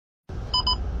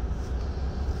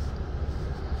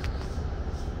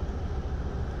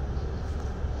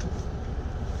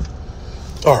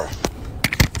All right.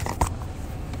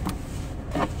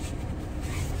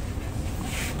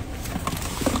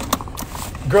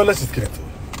 Girl, let's just get into it.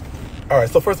 All right,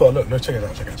 so first of all, look, check it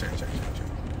out. Check it.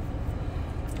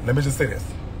 Let me just say this.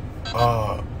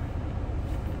 I'm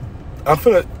not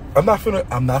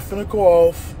finna go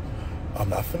off. I'm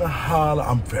not finna holler.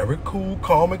 I'm very cool,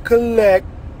 calm, and collect.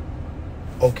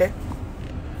 Okay?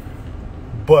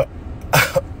 But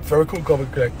very cool, calm,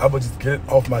 and collect. I'm gonna just get it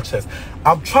off my chest.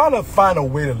 I'm trying to find a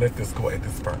way to let this go at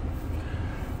this point.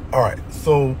 All right,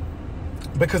 so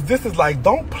because this is like,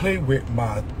 don't play with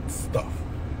my stuff.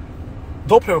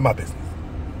 Don't play with my business.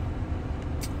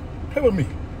 Play with me.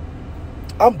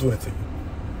 I'm doing it to you.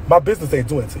 My business ain't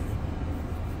doing it to you.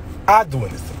 I'm doing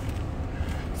this to you.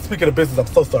 Speaking of business, I'm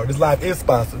so sorry. This live is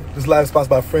sponsored. This live is sponsored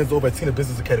by friends over at Tina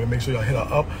Business Academy. Make sure y'all hit her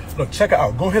up. Look, check her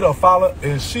out. Go hit her, follow her.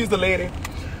 And she's the lady.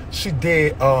 She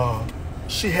did,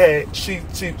 she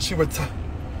retired.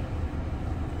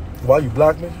 Why you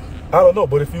blocked me? I don't know,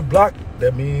 but if you blocked,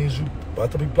 that means you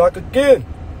about to be blocked again.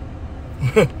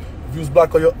 If you was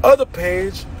blocked on your other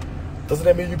page, doesn't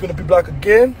that mean you're gonna be blocked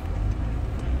again?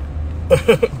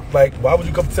 Like, why would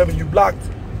you come tell me you blocked?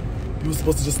 You were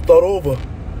supposed to just start over.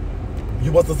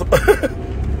 You wasn't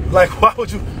like, why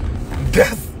would you? You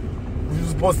were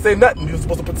supposed to say nothing. You were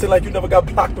supposed to pretend like you never got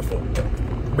blocked before.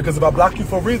 Because if I block you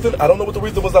for a reason, I don't know what the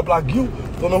reason was I blocked you.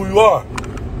 Don't know who you are.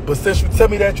 But since you tell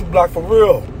me that you blocked for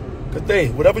real, good day.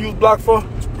 Whatever you was blocked for,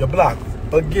 you're blocked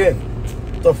again.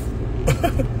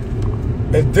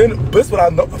 And then this is what I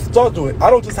start doing. I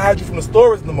don't just hide you from the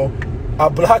stories no more. I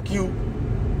block you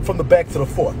from the back to the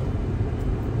forth.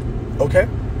 Okay?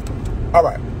 All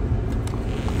right.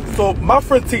 So my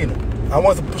friend Tina, I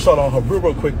wanted to push out on her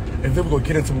real quick, and then we're gonna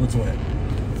get into what we're doing.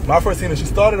 My friend Tina, she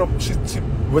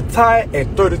retired at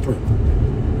 33,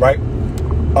 right?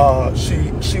 She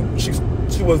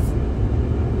was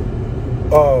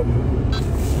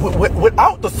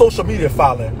without the social media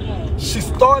following, she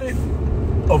started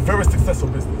a very successful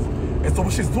business. And so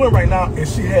what she's doing right now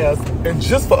is she has, and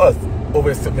just for us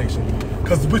over at Sip Nation,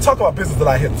 because we talk about business that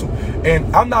I hear too,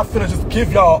 and I'm not finna just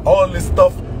give y'all all this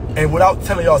stuff and without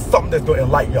telling y'all something that's gonna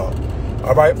enlighten y'all.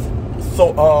 All right.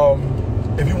 So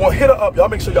if you want to hit her up, y'all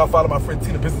make sure y'all follow my friend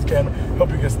Tina Business Academy.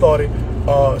 Help you get started.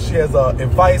 She has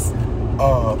advice,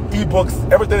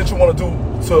 ebooks, everything that you want to do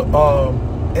to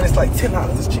and it's like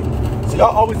 $10. It's cheap. So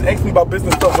y'all always ask me about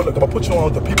business stuff. Well, look, I'm gonna put you on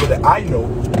with the people that I know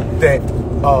that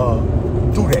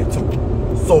do that too.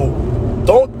 So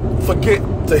don't forget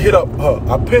to hit up her.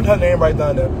 I pinned her name right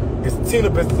down there. It's Tina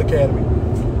Business Academy.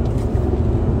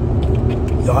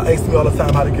 Y'all ask me all the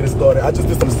time how to get it started. I just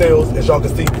did some sales, as y'all can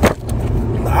see.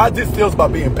 Now, I did sales by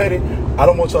being petty. I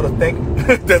don't want y'all to think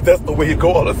that that's the way it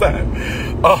go all the time.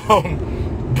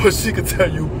 But she could tell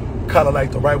you kind of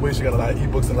like the right way. She got a lot of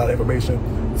ebooks and a lot of information.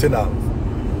 $10.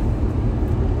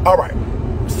 All right.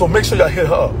 So make sure y'all hit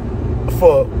her up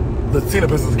for the Tina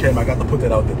Business Academy. I got to put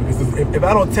that out there because if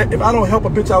I don't help a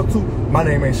bitch out too, my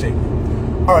name ain't Shakie.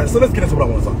 All right. So let's get into what I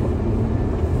want to talk about.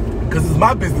 Because it's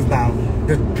my business now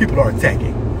that people are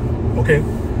attacking. Okay?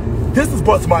 This is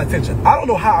brought to my attention. I don't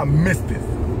know how I missed this.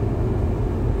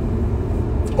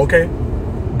 Okay?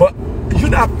 But you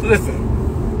not, listen.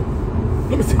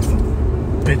 Let me see you something.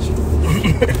 Bitch.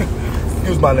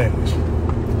 Excuse my language.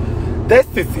 That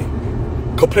sissy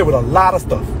could play with a lot of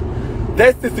stuff.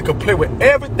 That sissy could play with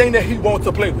everything that he wants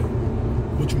to play with.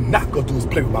 What you not gonna do is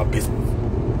play with my business.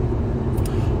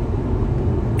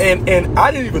 And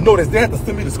I didn't even notice. They had to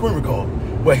send me the screen record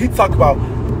where he talked about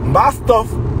my stuff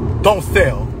don't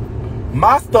sell,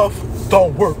 my stuff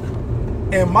don't work,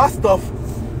 and my stuff,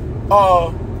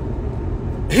 I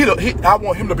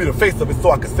want him to be the face of it so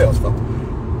I can sell stuff.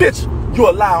 Bitch, you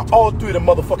allow all three of them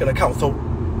motherfucking accounts. So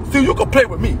see, you can play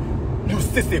with me, you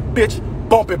sissy bitch,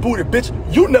 bumpy booty bitch.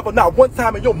 You never, not one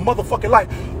time in your motherfucking life,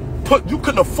 you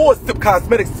couldn't afford Sip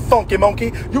Cosmetics, funky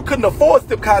monkey. You couldn't afford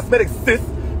Sip Cosmetics, sis.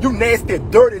 You nasty,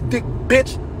 dirty dick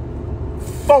bitch.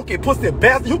 Funky pussy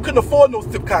bastard. You couldn't afford no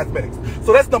Sip Cosmetics.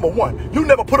 So that's number one. You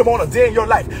never put them on a day in your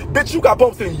life. Bitch, you got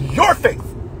bumps in your face.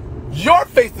 Your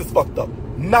face is fucked up.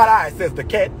 Not I, says the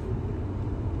cat.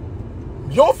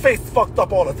 Your face fucked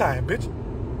up all the time, bitch.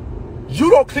 You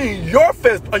don't clean your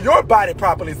face or your body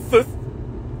properly, sis.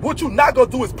 What you not gonna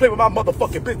do is play with my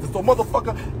motherfucking business. So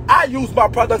motherfucker, I use my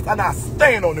products and I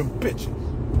stand on them bitches.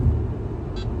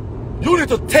 You need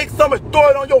to take some and throw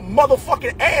it on your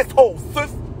motherfucking asshole,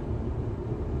 sis.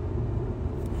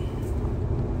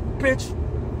 Bitch.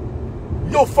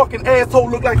 Your fucking asshole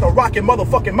look like the Rocky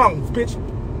motherfucking Mountains, bitch.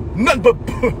 Nothing but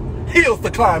hills to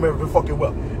climb every fucking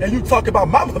well. And you talk about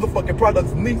my motherfucking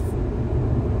products, niece.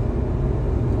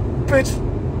 Bitch.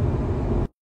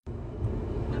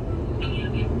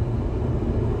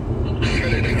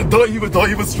 Don't even try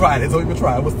it. Don't even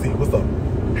try it. Let's see. What's up?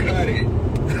 Cut it.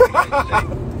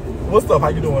 What's up? How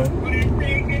you doing?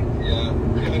 Yeah,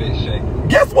 cut it, Shakie.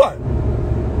 Guess what?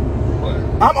 What?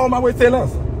 I'm on my way to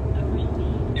Atlanta.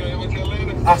 You ain't went to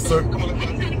Atlanta? I sir. Come on, let's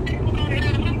go.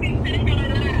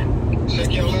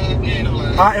 Shakie, you live? You ain't no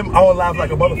live. I am on live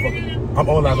like a motherfucker. I'm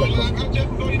on live like a motherfucker. I'm just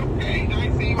on your page. I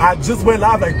ain't seen you. I just went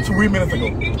live like 3 minutes ago.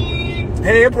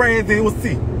 Hey, Brandon, what's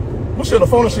C? What's your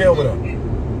phone and share over there?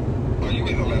 Oh, you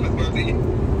ain't no live. Let's go see.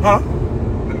 Huh?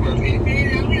 Let's go see.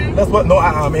 That's what, no,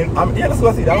 yeah, let's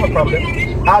go see. I don't have a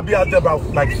problem. I'll be out there about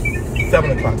like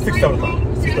 7 o'clock, 6, 7 o'clock,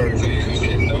 6:30. So you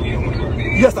said no, you don't want to go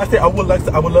see? Yes, I said I would love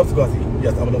to go see.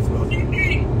 Yes, I would love to go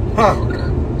see. Huh?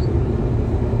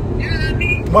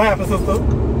 What happened, sister?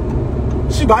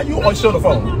 She by you or she on the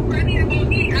phone?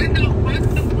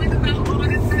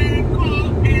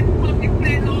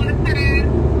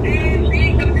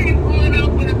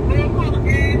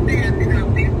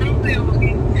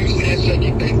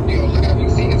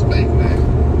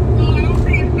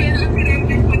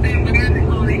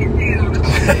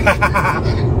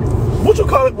 What you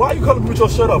call it? Why you calling me with your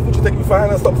shirt off? What you think you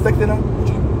find out something sexy now?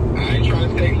 I ain't trying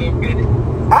to stay a little bitty.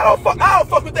 I don't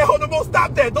fuck with that hoe no more.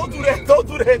 Stop that. Don't do that. Don't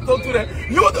do that. Don't do that.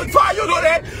 Try you know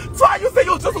that. Try you say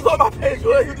you just was on my page.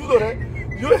 You know that.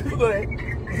 You know that.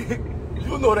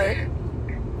 You know that.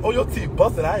 Oh, your teeth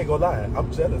busted. I ain't gonna lie.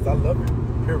 I'm jealous. I love you.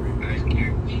 Period. Thank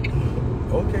you.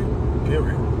 Okay.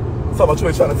 Period. So about you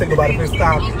ain't trying to take nobody for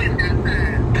stop.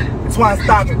 Twine,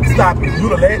 stop it. Stop it. You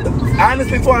the last.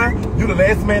 Honestly, Twine, you the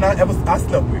last man I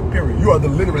slept with. Period. You are the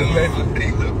literal last.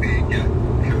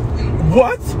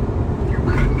 What?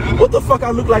 What the fuck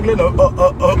I look like letting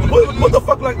what the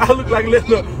fuck like I look like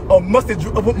letting a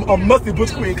musty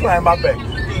bush queen climb my back?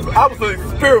 I was an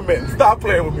experiment. Stop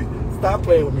playing with me. Stop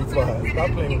playing with me, Twine.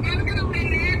 Stop playing with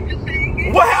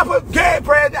me. What happened? Yeah,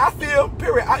 Brandon, I see him.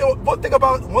 Period. One thing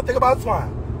about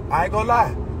Twine. I ain't gonna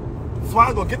lie.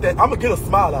 Twine gonna get that. I'm gonna get a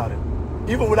smile out of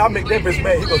it. Even when I make that bitch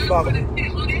mad, he gonna smile at me.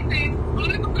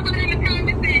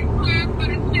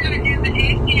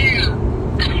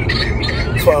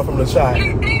 Twine from the child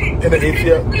in the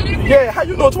ATL. Yeah, how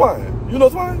you know Twine? You know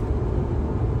Twine?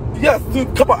 Yes,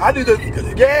 dude, come on. I need to.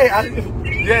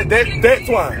 Yeah, that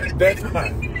Twine. That's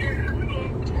Twine.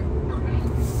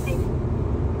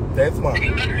 That's Twine.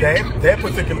 That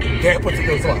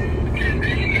particular Twine.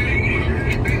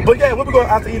 But yeah, where we going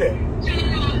out to eat at?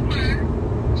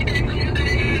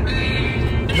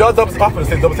 Y'all double tap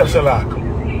share live.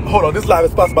 Hold on, this live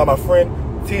is sponsored by my friend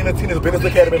Tina. Tina's Business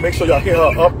Academy. Make sure y'all hit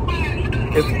her up.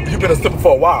 You've been a stripper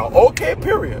for a while. Okay,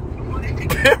 period.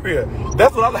 Period.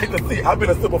 That's what I like to see. I've been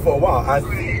a stripper for a while. I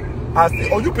see.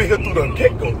 Oh, you been here through the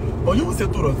get-go. Oh, you was here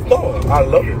through the storm. I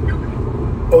love it.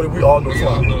 Oh, we all know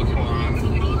Twine.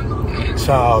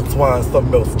 Child, Twine,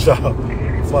 something else. Child,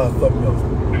 Twine, something else.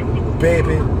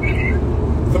 Baby,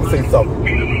 let me say something.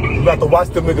 You got to watch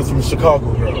them niggas from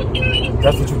Chicago, girl.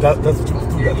 That's what you do.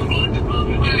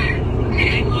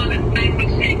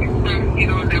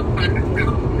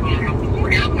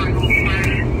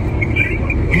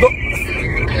 No.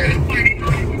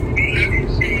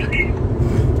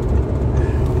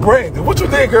 Brandon, what you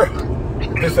think, girl?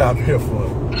 This I'm here for.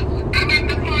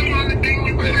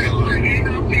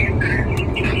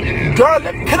 Girl,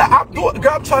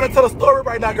 girl, I'm trying to tell a story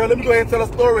right now, girl. Let me go ahead and tell a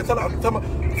story. Tell her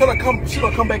she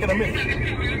gonna come back in a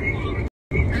minute.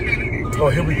 Oh,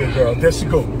 here we go, girl. There she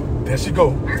go. There she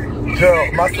go.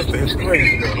 Girl, my sister is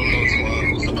crazy.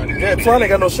 Yeah, Twine ain't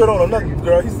got no shirt on or nothing,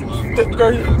 girl. He's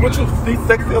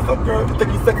sexy or something, girl? You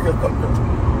think he's sexy or something, girl?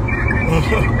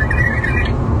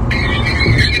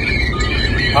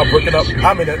 I'm breaking up.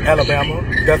 I'm in Alabama.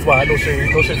 That's why. No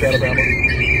shade to Alabama.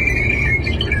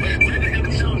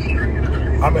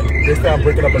 They say I'm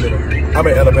breaking up a little. I'm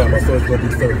in Alabama, so it's gonna be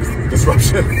service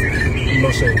disruption. No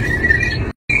shade.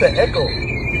 The echo.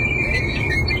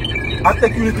 I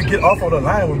think you need to get off on the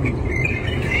line with me.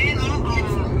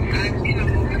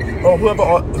 Oh, whoever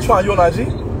Twine, you on IG?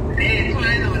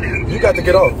 You got to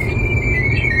get off.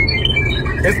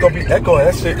 It's gonna be echoing.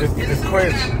 That shit is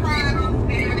crazy.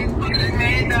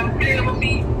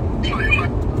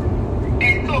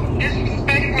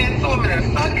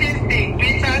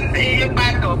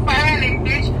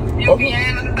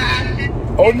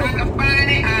 Oh no. Come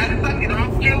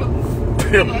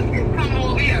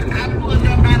over here. I pulled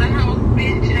up out of the house,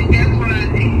 bitch, and guess what I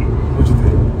did? What you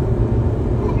did?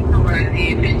 What I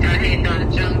did, bitch, I had done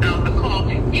jumped out the car.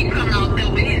 He come out there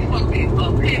with his fucking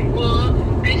pit bull.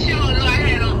 Bitch, you don't know I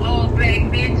had an all black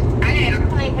bitch. I had a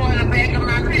crowbar in the back of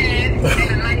my pants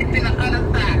and a knife in the other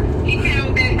side. He came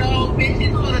with that dog, bitch. He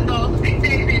told the dog, stick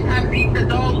that bitch. I beat the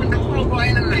dog with the crowbar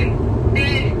and the knife.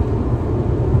 Then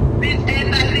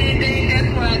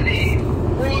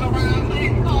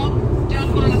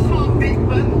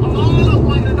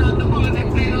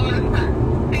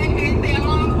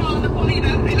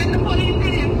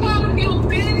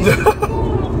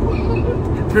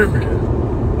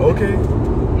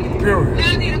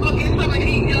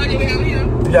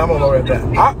Yeah, I'm on over at that.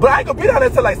 But I ain't gonna be down there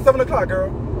till like 7 o'clock, girl.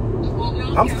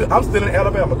 I'm still in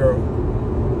Alabama, girl.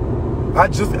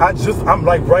 I'm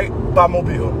like right by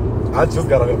Mobile. I just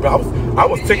got out. I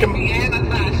was taking. If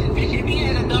you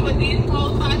had a double D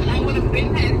small size, I would have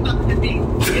been had something to eat.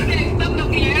 If you had something to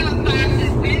be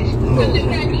analyzed, bitch, because if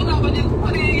that you know, just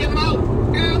put it in your mouth.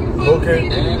 Girl, okay.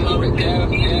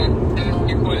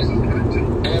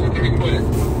 Add 3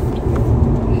 requests.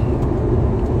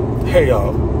 Hey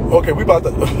y'all. Okay, we about to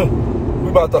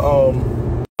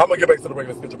I'm gonna get back to the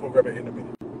regular schedule programming in a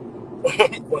minute.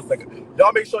 1 second.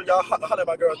 Y'all make sure y'all holler at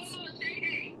my girl.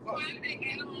 Oh,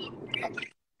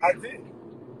 I did.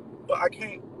 But I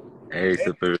can't. Hey,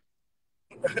 super.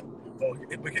 Oh,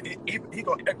 he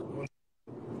gonna echo.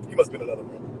 He must be in another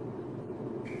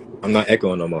room. I'm not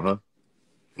echoing no more, huh?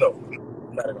 No,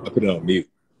 not at all. I put it on mute.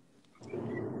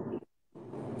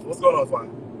 What's going on, Fine?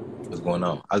 What's going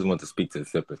on? I just want to speak to the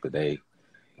sippers today.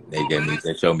 They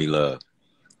showed me love.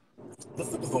 The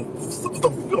sippers we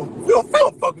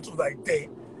don't fuck with you like that.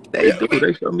 They do.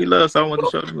 They show me love, so I want to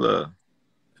show them love.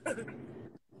 We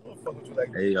don't fuck with you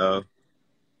like that. Hey, y'all.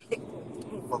 We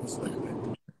don't fuck with you like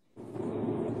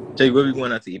that. Jay, where we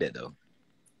going out to eat at, though?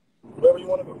 Wherever you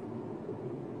want to go.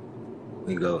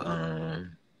 We go,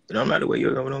 it don't matter where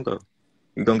you're going, we don't go.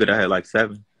 You gonna get out here like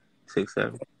 7, 6,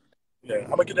 7? Yeah, I'm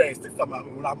gonna get there and stick something out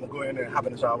when I'm gonna go in there and hop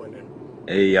in the shower in there.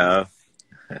 Hey, y'all.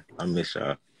 I miss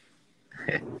y'all.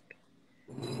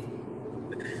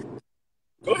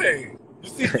 Go ahead. You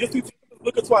see,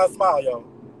 look at Twice smile, y'all.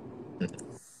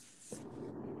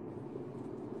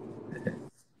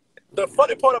 The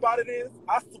funny part about it is,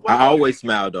 I always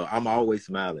smile, though. I'm always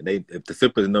smiling. If the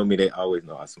sippers know me, they always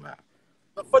know I smile.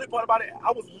 The funny part about it,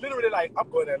 I was literally like, I'm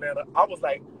going to Atlanta. I was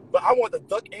like, but I want to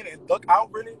duck in and duck out,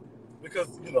 really,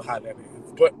 because you know how that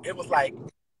is. But it was like,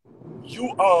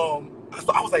 so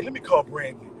I was like, let me call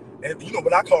Brandy. And you know,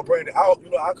 when I call Brandy, I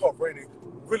call Brandy,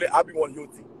 really, I be wanting your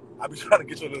tea. I be trying to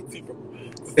get you a little tea from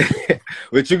her.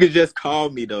 But you could just call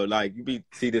me, though. Like, you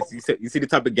see the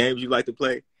type of games you like to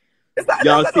play?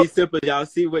 Y'all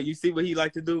see what he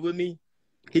like to do with me?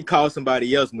 He calls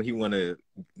somebody else when he want to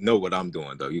know what I'm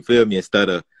doing, though. You feel me? Instead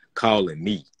of calling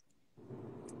me.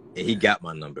 And he got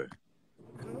my number.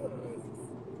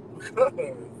 Because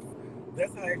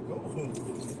that's how it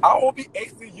goes. I won't be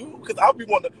asking you because I'll be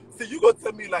wanting to see you gonna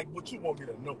tell me like what you want me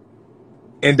to know.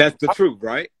 And that's the truth,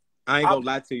 right? I ain't gonna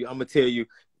lie to you. I'm gonna tell you,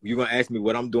 you're gonna ask me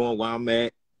what I'm doing, where I'm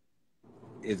at.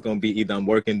 It's gonna be either I'm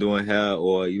working doing hair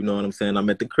or you know what I'm saying, I'm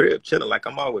at the crib chilling like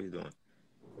I'm always doing.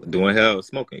 Doing hair or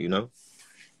smoking, you know?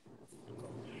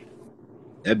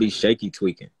 That'd be Shakie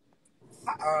tweaking.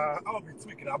 I don't be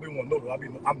tweaking. I be want to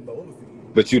know. I'm nosy.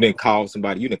 But you didn't call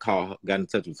somebody. You didn't got in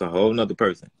touch with a whole nother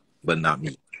person, but not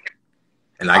me.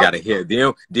 And I gotta hear.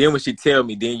 Then when she tell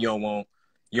me, then you don't want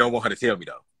her to tell me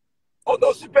though. Oh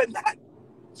no, she better not.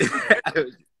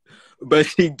 But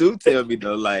she do tell me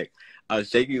though, like,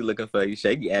 Shakie's looking for you.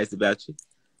 Shakie asked about you.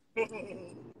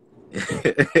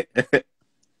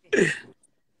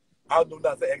 I do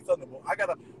not say acceptable. I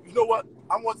gotta. You know what?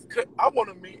 I want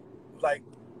to meet like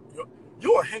you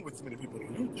don't hang with too many people.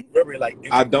 You very like.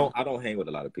 I don't hang with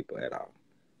a lot of people at all.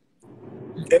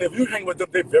 And if you hang with them,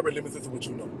 they're very limited to what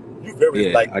you know. You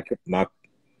very like my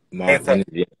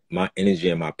energy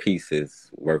and my peace is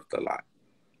worth a lot.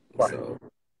 Right. So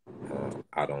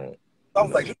I don't. I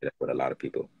was like that with a lot of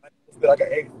people. I got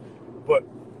eggs, but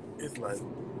it's like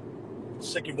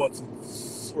Shakie wants to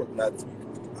twerk, not tweak.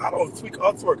 I don't tweak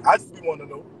or twerk. I just be wanting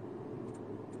to know.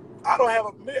 I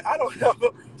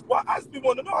just be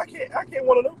wanting to know. I can't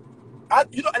want to know.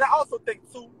 And I also think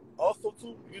too,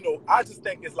 you know, I just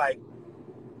think it's like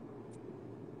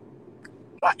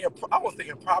I won't say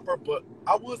improper, but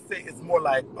I would say it's more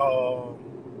like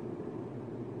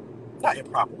not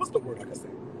improper. What's the word I can say?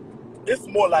 It's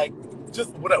more like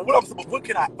just what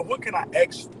can I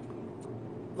actually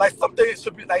like something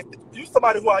should be like you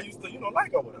somebody who I used to, you know,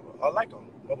 like or whatever. I like them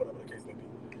or whatever the case may be.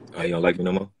 Oh, you don't like me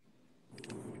no more?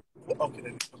 Well, okay,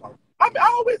 then. I mean, I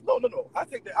always no. I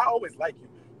think that I always like you,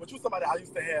 but you're somebody I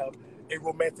used to have a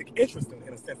romantic interest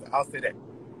in a sense. I'll say that.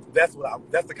 That's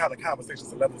the kind of conversations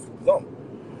the levels was on.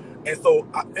 And so,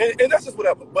 and that's just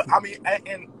whatever. But I mean,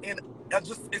 and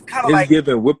just it's kind of like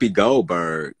giving Whoopi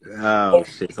Goldberg. Oh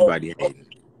shit! Somebody hating.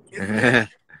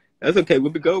 That's okay.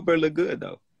 Whoopi Goldberg look good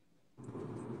though,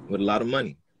 with a lot of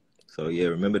money. So yeah,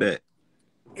 remember that.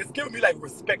 It's giving me like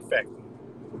respect factor.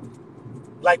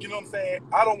 Like, you know what I'm saying?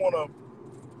 I don't want to.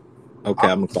 Okay,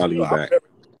 I'm gonna follow you back.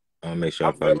 I'm gonna make sure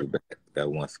I follow you back. That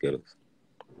one Skittles.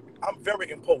 I'm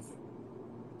very imposing.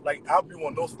 Like I'll be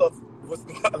one of those stuff.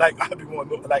 Like I'll be one of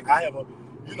those, like I have a,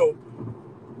 you know,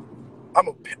 I'm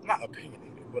not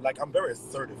opinionated, but like I'm very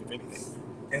assertive if anything,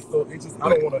 and so it just I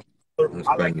don't want to. I'm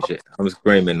screaming shit. I'm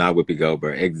screaming, not Whoopi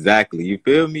Goldberg. Exactly. You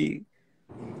feel me?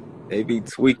 They be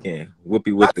tweaking.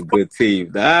 Whoopi with the good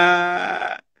teeth.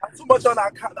 Ah. Not too much on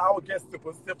our guest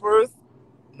sippers.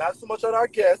 Not so much on our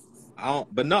guests. I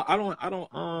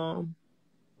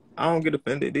don't get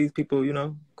offended. These people, you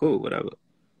know, cool, whatever.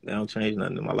 They don't change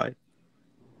nothing in my life.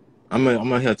 I'm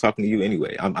on here talking to you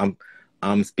anyway.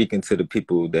 I'm speaking to the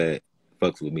people that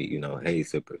fucks with me, you know. Hey,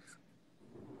 sippers.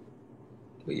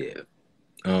 But yeah.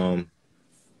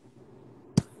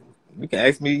 You can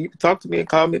ask me, you can talk to me and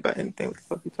call me about anything. What the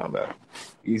fuck you talking about?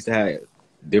 We used to have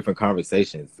different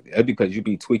conversations. That's because you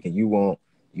be tweaking. You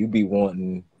be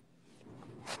wanting.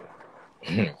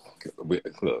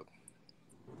 Look,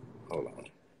 hold on.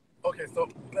 Okay, so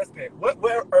let's pay.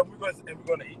 Where are we going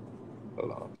to eat?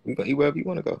 Hold on. We gonna eat wherever you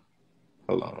want to go.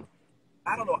 Hold on.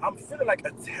 I don't know. I'm feeling like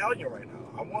Italian right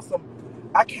now. I want some.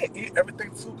 I can't eat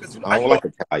everything too because you know. I don't like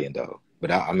Italian though.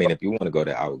 But I mean, if you want to go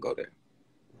there, I would go there.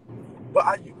 But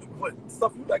what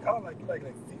stuff you like? I don't like you like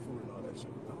seafood and all that shit.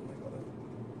 I don't like all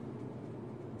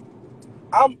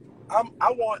that.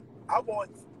 I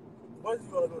want. Where is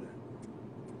you gonna go there?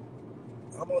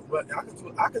 But I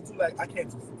could do like I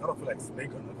don't feel like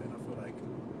steak or nothing. I feel like.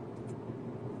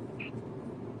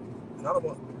 And I don't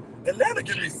want. Atlanta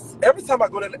gives me every time I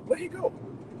go there. Where he go?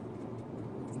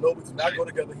 No, we do not go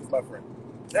together. He's my friend.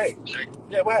 Hey,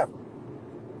 yeah, what happened?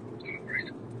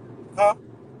 Huh?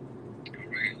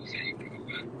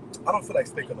 I don't feel like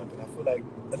steak or nothing. I feel like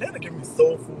Atlanta gives me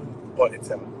soul food or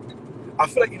Italian. I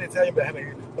feel like eating Italian,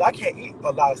 but I can't eat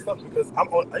a lot of stuff because I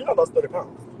lost 30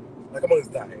 pounds. Like I'm on this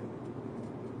diet.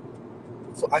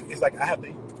 So it's like I have to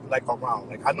eat like around.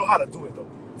 Like I know how to do it though.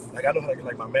 Like I know how to get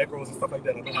like my macros and stuff like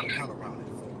that. I know how to count around it.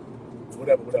 So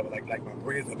whatever. Like my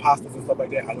breads and pastas and stuff like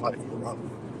that. I know how to eat around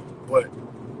it. But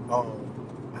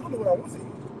I don't know what I want to eat.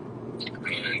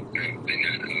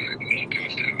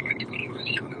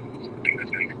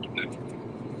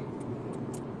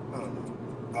 I don't know.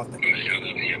 I was thinking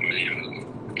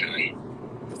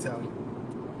Italian.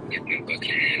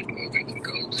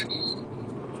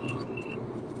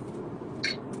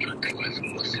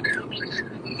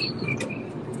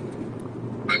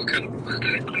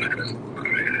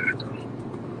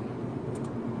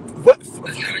 What?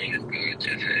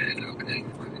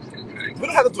 We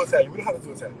don't have to do Italian. We can do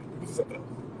something else.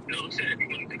 No, I'm saying if you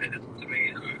want to do that, that's what I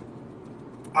mean.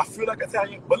 I feel like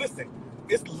Italian, but listen,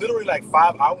 it's literally like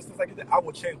 5 hours since I get there. I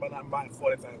will change my mind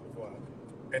 40 times before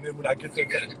and then when I get there,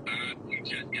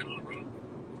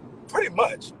 pretty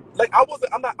much. Like I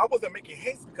wasn't making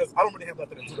haste because I don't really have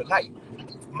nothing to do tonight. I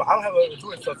don't have nothing to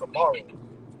do until tomorrow.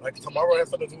 Like tomorrow I have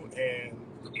something to do and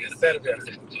Saturday I have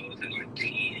something to do. So it's like 10.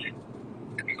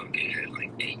 If you're gonna get here at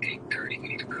like 8:30, we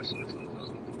need to go to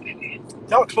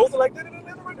Y'all closing like that in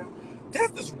Atlanta right now?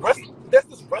 There's this restaurant.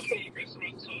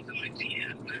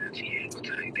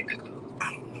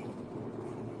 I don't know.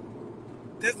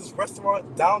 There's this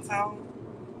restaurant downtown.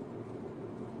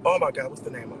 Oh my God, what's the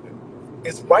name of it?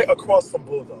 It's right across from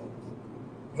Bulldogs.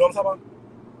 You know what I'm talking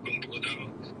about?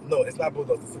 Bulldogs? No, it's not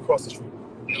Bulldogs. It's across the street.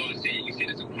 No, you said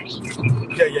it's across the street.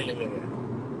 Yeah.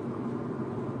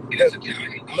 It's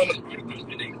Italian. No. Right across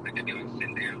the street. Like they like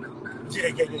sit down. Yeah.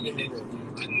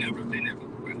 I've never been there before.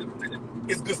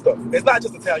 It's good stuff. It's not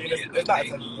just Italian. It's not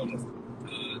Italian.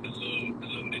 The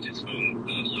little midgets from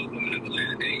the little woman of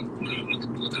Atlanta, they went to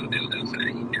Bulldogs, they was outside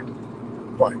eating there.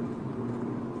 Right.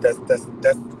 That's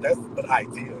an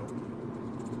idea.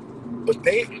 But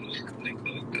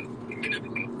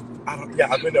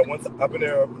I've been there once. I've been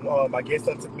there. My gay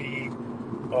son took me,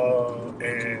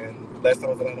 and last time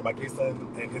I was in Atlanta, my gay son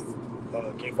and his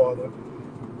gay father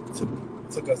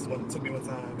took me one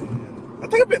time, and I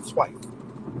think I've been twice.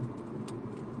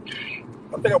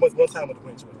 I think I was one time with the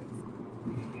Winch twins.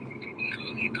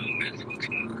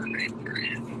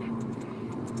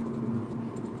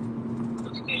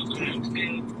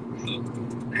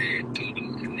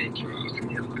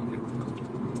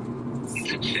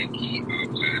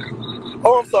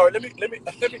 Oh, I'm sorry. Let me.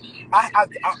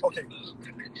 Okay.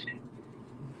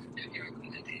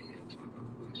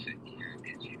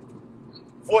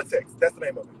 Vortex. That's the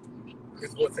name of it.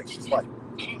 It's Vortex. She's white.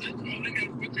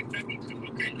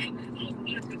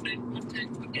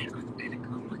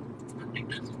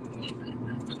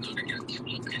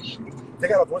 They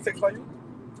got a Vortex by you?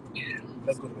 Yeah.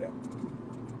 Let's go to that.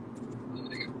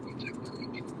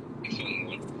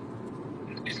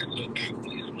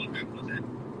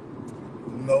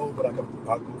 No, but I'll go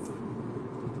for it.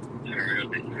 You heard of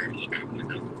Little Bad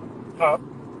Point? Huh?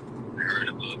 You heard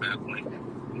of Little Bad Point?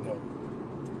 No.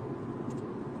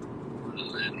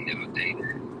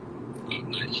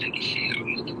 I'm not checking shit.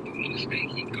 I'm looking for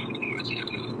Spanky. I'm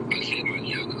Margiano. I said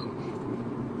Margiano.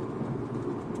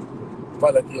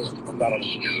 But like, yeah, I'm not on.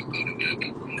 Y'all go together.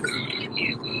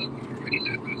 Yeah, already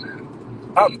left us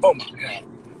out. Oh my god.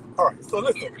 All right, so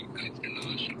listen.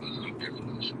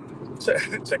 Check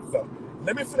this out.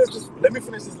 Let me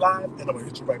finish this live, and I'm gonna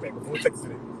hit you right back before we take this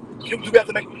in. Do you think we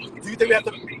have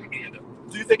to?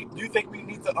 Do you think we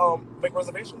need to make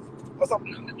reservations or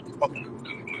something? Okay.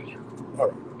 All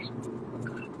right.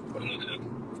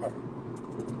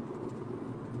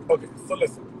 Okay. So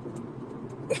listen.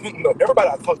 No, everybody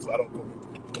I talk to, I don't go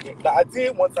with. Okay. Now I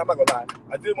did one time. I'm not gonna lie.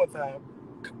 I did one time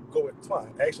go with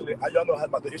Twine. Actually, y'all know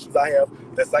about the issues I have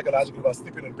that psychologically about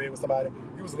sleeping in bed with somebody.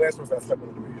 He was the last person I slept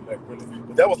with in the bed, like really.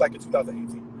 But that was like in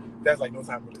 2018. That's like no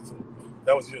time really too.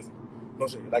 That was years ago. No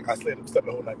shit. Like I slept the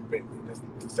whole night in bed. That's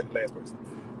the second last person.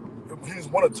 He was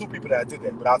one or two people that I did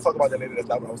that, but I'll talk about that later. That's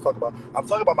not what I was talking about. I'm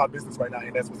talking about my business right now,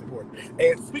 and that's what's important.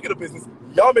 And speaking of business,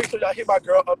 y'all make sure y'all hit my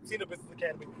girl up, Tina Business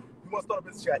Academy. You want to start a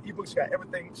business? She got ebooks, she got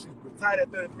everything. She's retired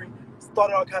at 33,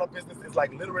 started all kind of business. It's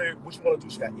like literally what you want to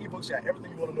do. She got ebooks, she got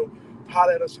everything you want to know.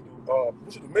 Holler at her. She do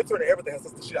mentoring and everything. That's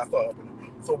just the shit I started up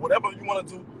in. So whatever you want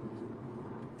to do,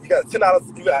 you got $10.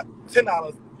 You got $10.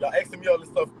 Y'all asking me all this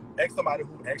stuff. Ask somebody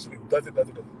who actually does it.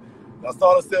 I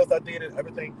saw the sales I did and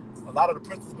everything. A lot of the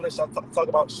principles that I talk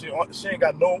about, she ain't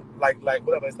got no like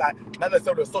whatever. It's not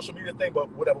necessarily a social media thing,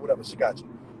 but whatever. She got you.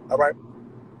 All right.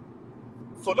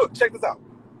 So look, check this out.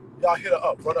 Y'all hit her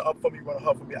up, run her up for me, run her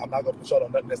up for me. I'm not gonna put y'all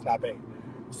on nothing that's not bad.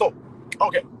 So,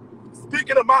 okay.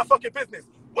 Speaking of my fucking business,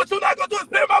 what you not gonna do is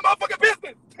play my motherfucking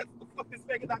business. That's what the fuck this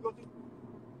nigga not gonna do.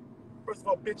 First of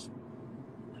all, bitch,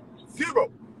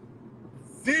 zero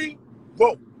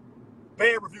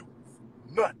bad reviews.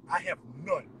 None. I have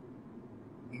none.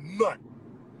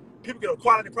 People get a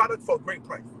quality product for a great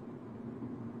price.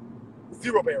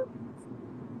 Zero bad reviews.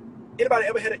 Anybody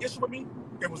ever had an issue with me?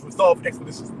 It was resolved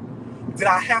expeditiously. Did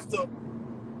I have to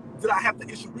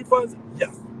issue refunds?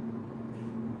 Yes.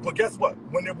 But guess what?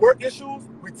 When there were issues,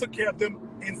 we took care of them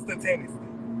instantaneously.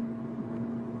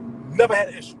 Never had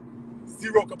an issue.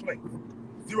 Zero complaints.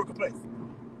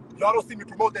 Y'all don't see me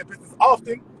promote that business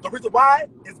often. The reason why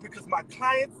is because my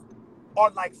clients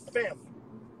are like family.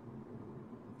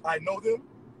 I know them.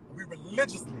 We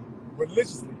religiously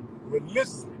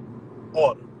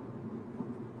order.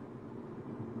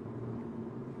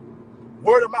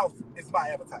 Word of mouth is my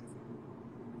advertising.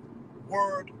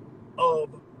 Word of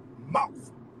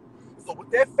mouth. So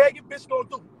what that faggot bitch gonna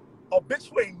do, a bitch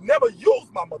who ain't never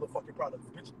used my motherfucking products,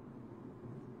 bitch.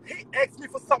 He asked me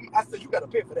for something, I said, you gotta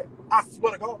pay for that. I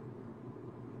swear to God.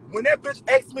 When that bitch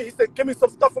asked me, he said, give me some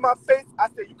stuff on my face. I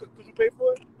said, could you pay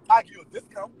for it? I give you a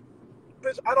discount.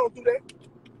 Bitch, I don't do that.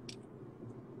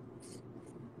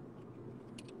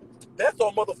 That's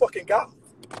on motherfucking God.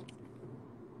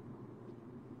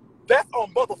 That's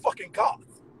on motherfucking God.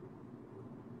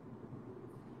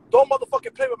 Don't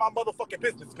motherfucking play with my motherfucking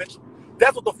business, bitch.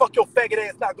 That's what the fuck your faggot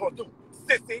ass not gonna do.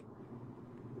 Sissy.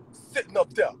 Sitting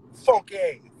up there. Funky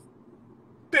ass.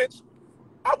 Bitch.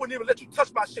 I wouldn't even let you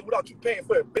touch my shit without you paying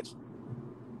for it, bitch.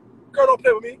 Girl, don't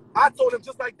play with me. I told him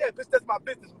just like that, bitch, that's my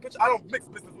business. Bitch, I don't mix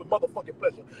business with motherfucking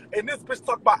pleasure. And this bitch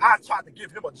talk about I tried to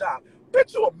give him a job.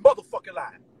 Bitch, you a motherfucking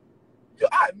lie.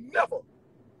 I ain't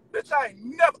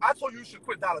never. I told you should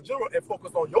quit Dollar General and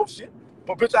focus on your shit.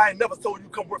 But bitch, I ain't never told you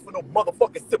come work for no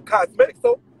motherfucking Sip Cosmetics.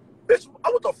 So, bitch,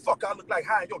 what the fuck I look like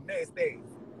hiding your nasty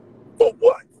ass? For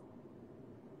what?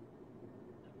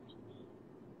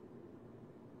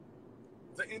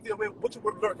 The Indian way, what you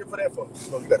lurking for that for?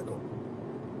 No, you gotta go.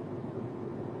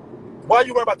 Why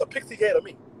you worry about the pics he had of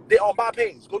me? They on my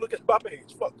page. Go look at my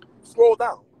page. Fuck. Scroll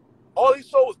down. All these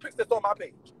shows, pics that's on my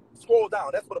page. Scroll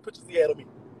down. That's what the pictures he had of me.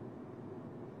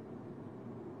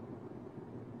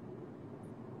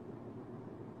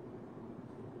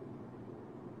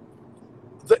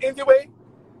 The Indian way,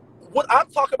 what I'm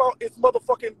talking about is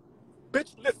motherfucking,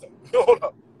 bitch, listen. Hold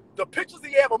up. The pictures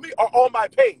he have of me are on my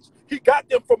page. He got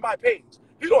them from my page.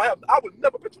 He don't have, I would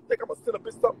never, bitch, you think I'm gonna send a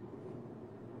bitch something?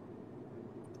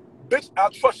 Bitch,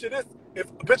 I'll trust you this.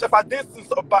 If I did send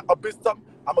a bitch something,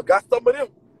 I'm gonna got some of them.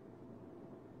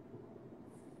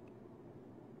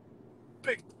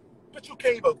 Bitch, you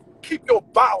can't even keep your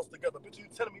bowels together. Bitch, you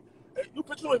telling me, you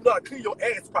bitch, you don't even know how to clean your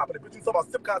ass properly. Bitch, you talking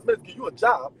about Sip Cosmetics give you a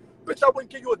job. Bitch, I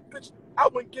wouldn't give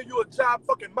you a job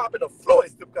fucking mopping the floor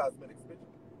at Sip Cosmetics, bitch.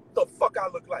 The fuck I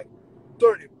look like?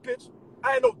 Dirty, bitch.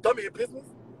 I ain't no dummy in business.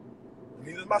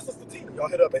 Neither is my sister Tina. Y'all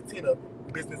hit up at Tina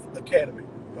Business Academy.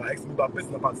 Y'all asking me about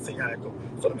business. I'm about to tell you how it goes.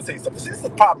 So let me tell you something. This is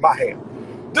the problem I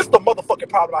have. This is the motherfucking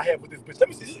problem I have with this bitch. Let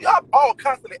me see. Y'all all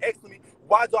constantly asking me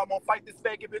Why do I want to fight this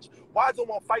faggot bitch? Why do I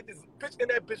want to fight this bitch and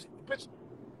that bitch?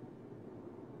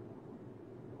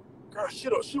 Girl,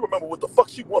 she remember what the fuck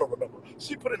she want to remember.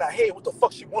 She put in her head what the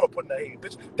fuck she want to put in her head,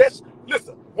 bitch.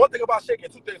 Listen, one thing about Shakie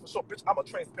and two things for sure, bitch, I'm a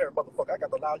transparent motherfucker. I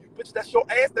got to allow you, bitch. That's your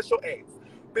ass, that's your ass.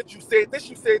 Bitch, you said this,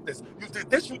 you said this. You did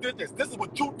this, you did this. This is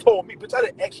what you told me, bitch. I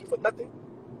didn't ask you for nothing.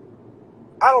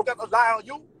 I don't got to lie on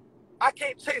you. I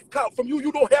can't chase clout from you.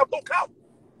 You don't have no clout.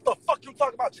 The fuck you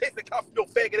talking about chasing clout from your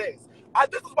faggot ass?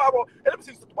 This is why I want, and let me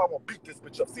see why I want to beat this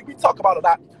bitch up. See, we talk about a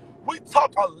lot. We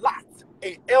talk a lot.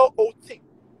 A-L-O-T.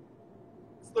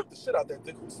 Slurp the shit out that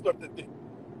dick. Who slurped that dick?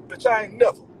 Bitch, I ain't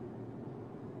never.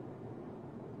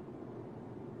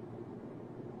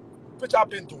 Bitch, I've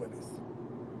been doing this.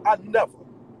 I ain't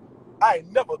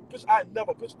never. Bitch,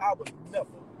 I would never.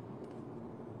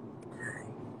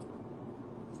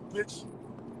 Bitch.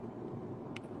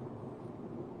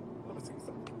 Let me see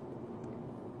something.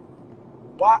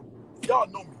 Why? Y'all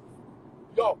know me.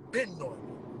 Y'all been knowing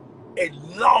me. A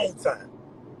long time.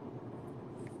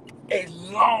 A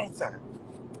long time.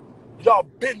 Y'all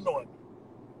been knowing me.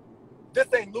 This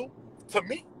ain't new to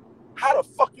me. How the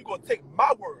fuck you gonna take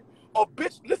my word? A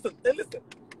bitch, listen.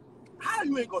 How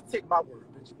you ain't gonna take my word,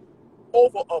 bitch,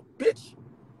 over a bitch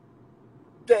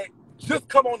that just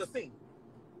come on the scene?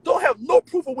 Don't have no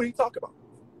proof of what he talking about.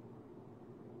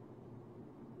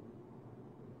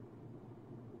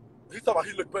 He talking about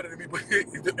he look better than me, but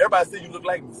everybody say you look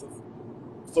like me.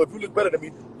 So if you look better than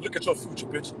me, look at your future,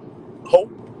 bitch.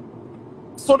 Hope.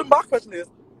 So my question is,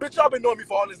 bitch, y'all been knowing me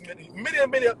for all this many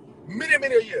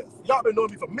years. Y'all been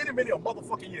knowing me for many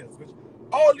motherfucking years, bitch.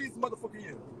 All these motherfucking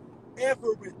years.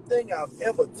 Everything I've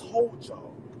ever told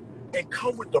y'all and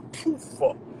come with the proof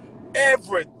for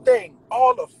everything,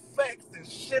 all the facts and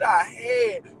shit I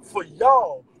had for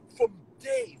y'all from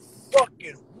day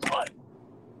fucking one.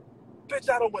 Bitch,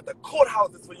 I done went to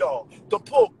courthouses for y'all. Done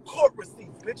pulled court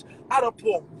receipts, bitch. I done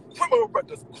pulled criminal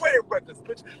records, credit records,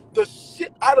 bitch. The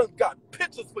shit, I done got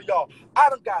pictures for y'all. I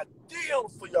done got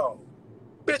deals for y'all.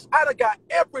 Bitch, I done got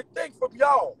everything from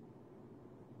y'all.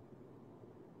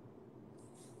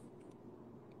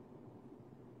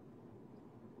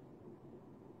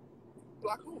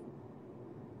 Block who?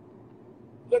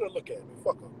 Let her look at me.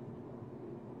 Fuck her.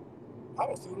 I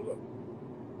don't see who to look.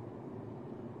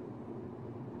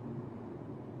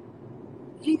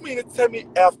 You mean to tell me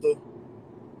after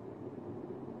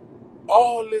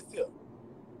all this here,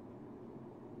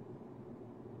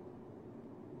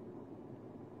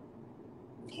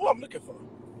 who I'm looking for?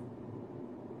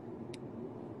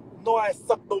 No, I ain't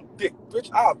suck no dick, bitch.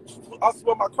 I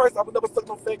swear my Christ, I would never suck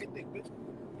no faggot dick, bitch.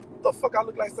 What the fuck I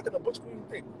look like sucking a butch queen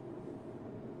dick?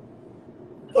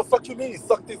 What the fuck you mean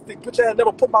suck this dick, bitch? I ain't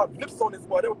never put my lips on this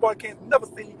boy. That boy can't never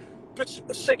see, bitch,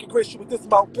 Shakie grace you with this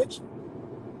mouth, bitch.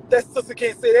 That sister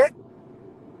can't say that.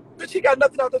 Bitch, he got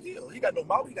nothing out the deal. He got no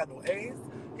mouth, he got no ass,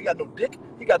 he got no dick,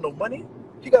 he got no money,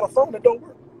 he got a phone that don't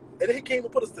work. And then he can't even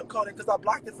put a SIM card in because I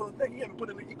blocked it for the thing. He haven't put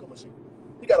it in the eco machine.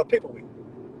 He got a paperweight.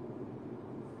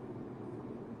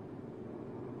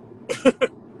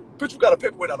 Bitch, you got a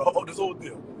paperweight out of this whole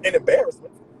deal. And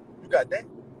embarrassment. You got that.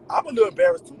 I'm a little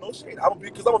embarrassed too, no shade. I'm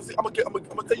gonna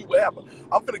tell you what happened.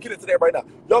 I'm gonna get into that right now.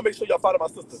 Y'all make sure y'all follow my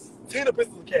sister, Tina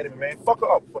Business Academy, man. Fuck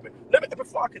her up for me.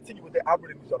 Before I continue with that, I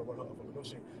really need y'all to run her up for me, no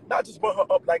shade. Not just run her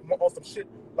up like on some shit,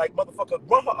 like motherfucker.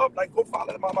 Run her up like go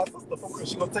follow my sister for real.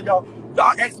 She gonna tell y'all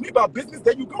ask me about business.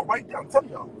 There you go, right there. I'm telling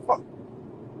y'all. Fuck.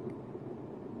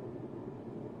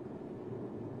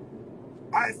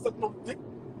 I ain't suck no dick.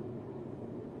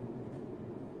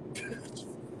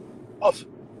 Oh,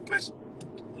 bitch.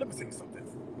 Let me tell you something.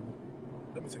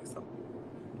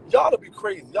 Y'all to be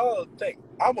crazy. Y'all think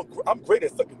I'm great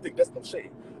at sucking dick. That's no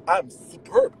shade. I'm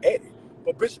superb at it.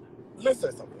 But bitch, listen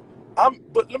to something.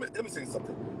 Let me tell you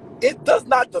something. It does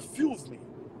not diffuse me.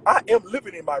 I am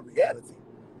living in my reality.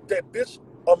 That bitch,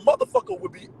 a motherfucker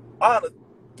would be honest.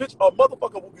 Bitch, a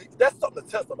motherfucker would be. That's something to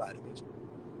tell somebody, bitch.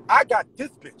 I got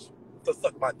this bitch to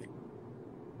suck my dick.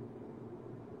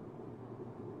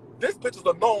 This bitch is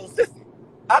a known sissy.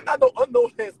 I'm not no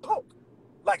unknown ass punk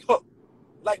like her,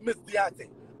 like Miss Deontay.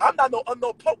 I'm not no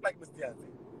unknown punk like Miss Deontay.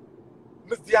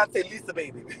 Miss Deontay Lisa,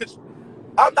 baby, bitch.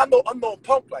 I'm not no unknown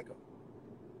punk like her.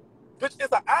 Bitch,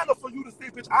 it's an honor for you to see,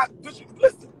 bitch. Bitch,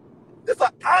 listen. It's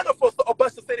an honor for a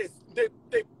bunch to say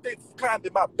they climbed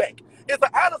in my back. It's an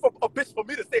honor for a bitch for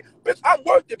me to say, bitch, I'm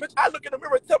worth it, bitch. I look in the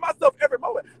mirror and tell myself every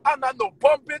moment, I'm not no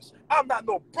bum bitch. I'm not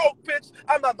no broke bitch.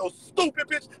 I'm not no stupid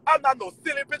bitch. I'm not no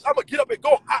silly bitch. I'm gonna get up and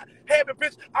go hot heavy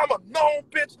bitch. I'm a known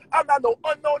bitch. I'm not no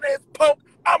unknown ass punk.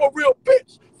 I'm a real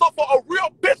bitch. So for a real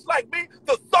bitch like me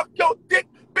to suck your dick,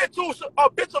 bitch, a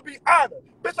bitch will be honored.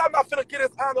 Bitch, I'm not finna get his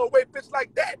honor away, bitch,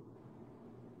 like that.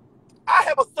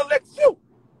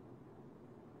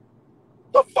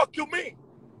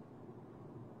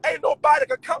 nobody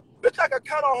can count. Bitch, I can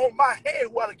count on my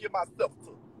hand who I to give myself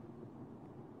to.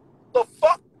 The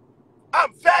fuck?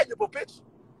 I'm valuable, bitch.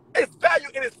 It's value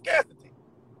in its scarcity.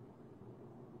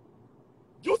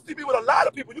 You see me with a lot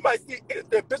of people. You might see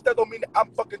anything, bitch. That don't mean that I'm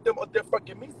fucking them or they're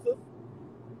fucking me, sis.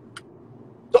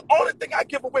 The only thing I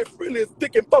give away freely is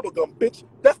dick and bubblegum, bitch.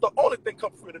 That's the only thing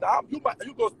come freely. Now,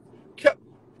 you go kept,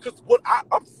 because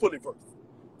I'm fully versed.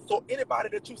 So anybody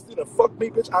that you see to fuck me,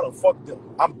 bitch, I done fuck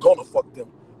them. I'm gonna fuck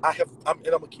them. And I'm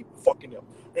gonna keep fucking them.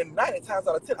 And 9 times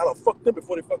out of 10, I done fuck them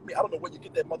before they fuck me. I don't know where you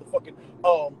get that motherfucking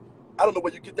I don't know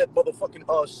where you get that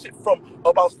motherfucking shit from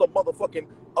about some motherfucking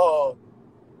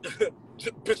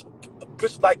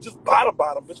bitch like just bottom,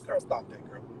 bitch. Girl, stop that,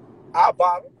 girl. I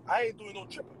bottom. I ain't doing no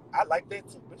tripping. I like that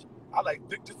too, bitch. I like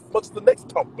dick just as much as the next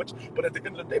pump, bitch. But at the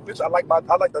end of the day, bitch, I like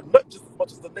the nut just as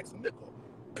much as the next nickel,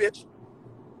 bitch.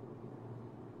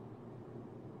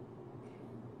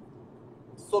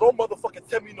 So don't motherfucking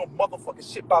tell me no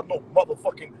motherfucking shit about no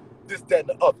motherfucking this, that, and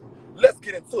the other. Let's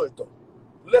get into it though.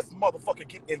 Let's motherfucking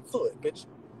get into it, bitch.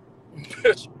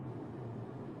 Bitch.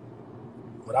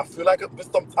 But I feel like a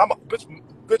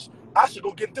bitch, I should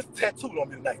go get this tattooed on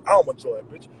me tonight. I don't enjoy it,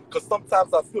 bitch. Cause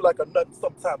sometimes I feel like a nut and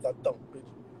sometimes I don't, bitch.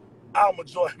 I'm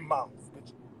enjoying mounds,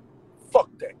 bitch. Fuck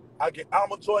that. I get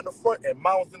almond joy in the front and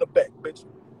mounds in the back, bitch.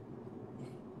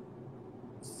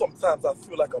 Sometimes I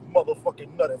feel like a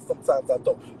motherfucking nut and sometimes I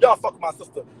don't. Y'all fuck my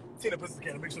sister, Tina Business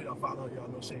Again. Make sure y'all follow her. Y'all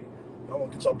know she ain't. Y'all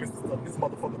want to get y'all business done. This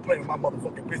motherfucker playing with my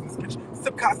motherfucking business, bitch.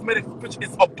 Sip Cosmetics, bitch,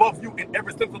 is above you in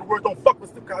every sense of the word. Don't fuck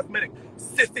with Sip Cosmetics,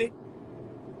 sissy,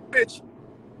 bitch.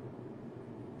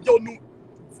 Your new,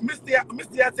 Misty, I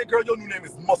say, girl, your new name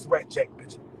is Muskrat Jack,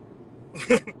 bitch.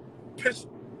 Bitch.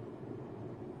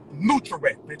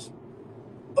 Nutri-Rat, bitch.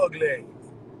 Ugly ass.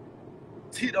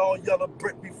 Teeth all yellow,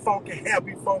 brick be funky, hair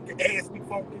be funky, ass be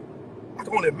funky. I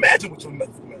can only imagine what your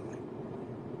nuts smell like.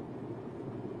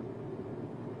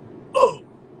 Oh.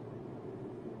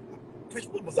 Bitch,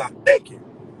 what was I thinking?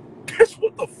 Bitch,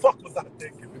 what the fuck was I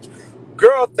thinking, bitch?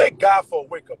 Girl, thank God for a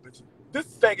wake-up, bitch. This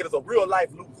faggot is a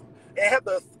real-life loser. And have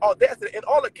the audacity and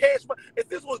all the cash money. And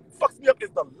this what fucks me up is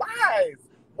the lies.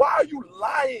 Why are you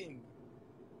lying?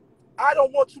 I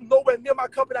don't want you nowhere near my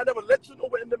company. I never let you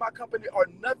nowhere near my company or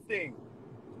nothing.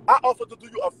 I offered to do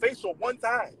you a facial one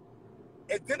time.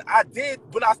 And then I did,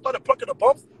 when I started plucking the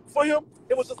bumps for him,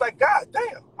 it was just like, God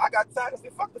damn, I got tired and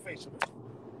said, fuck the facial.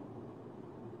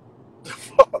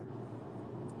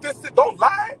 This shit, don't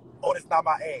lie. Oh, that's not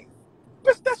my ass.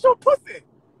 Bitch, that's your pussy.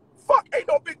 Fuck, ain't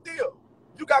no big deal.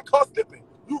 You got caught slipping.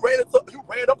 You ran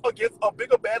up against a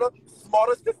bigger, better,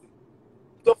 smarter sissy.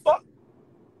 The fuck?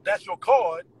 That's your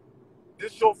card.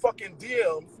 This your fucking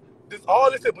DMs. This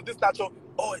all this is, but this not your,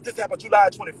 oh, this happened July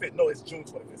 25th. No, it's June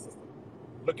 25th, sister.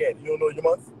 Look at it. You don't know your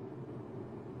months?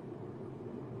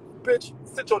 Bitch,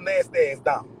 sit your nasty ass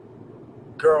down.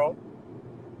 Girl.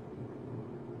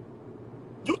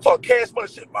 You talk cash money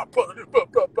shit, my brother, blah,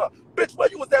 blah, blah. Bitch, where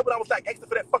you was at when I was like asking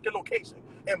for that fucking location?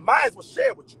 And mine was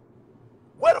shared with you.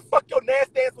 Where the fuck your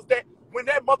nasty ass was at when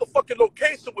that motherfucking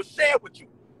location was shared with you?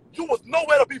 You was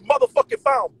nowhere to be motherfucking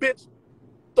found, bitch.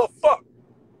 The fuck?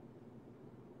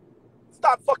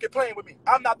 Stop fucking playing with me.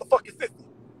 I'm not the fucking sister.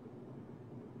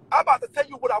 I'm about to tell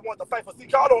you what I want to fight for. See,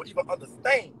 y'all don't even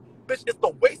understand. Bitch, it's the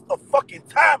waste of fucking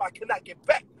time I cannot get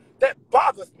back. That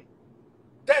bothers me.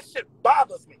 That shit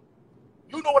bothers me.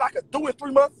 You know what I could do in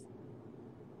 3 months?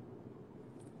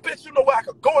 Bitch, you know where I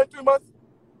could go in 3 months?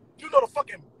 You know the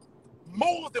fucking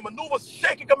moves and maneuvers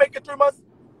Shakie can make in 3 months?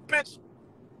 Bitch,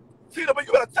 Tina, but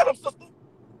you gotta tell them, sister.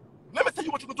 Let me tell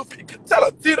you what you can do for you. Tell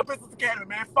her, Tina Business Academy,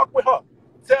 man. Fuck with her.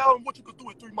 Tell them what you could do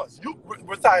in 3 months. You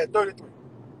retired 33.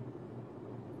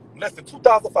 Less than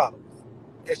 2,000 followers.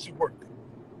 And she worked it.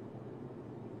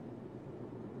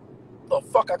 The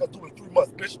fuck I could do in 3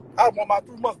 months, bitch? I want my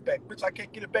 3 months back, bitch. I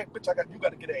can't get it back, bitch. You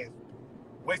gotta get ass.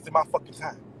 Wasting my fucking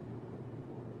time.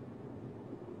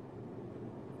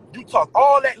 You talk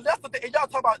all that less of that, and y'all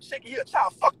talk about Shakie here,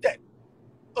 child. Fuck that.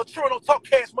 A children don't talk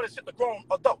cash money shit to grown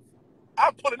adults.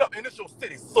 I'm putting up in this your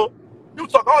city, so you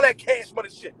talk all that cash money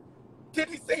shit. Did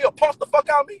he say he'll punch the fuck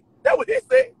out of me? That what he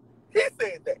said. He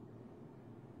said that.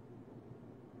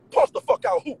 Punch the fuck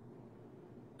out who?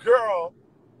 Girl.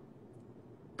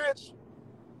 Bitch.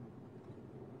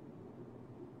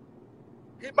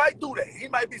 He might do that. He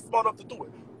might be smart enough to do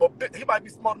it. But he might be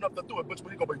smart enough to do it, bitch,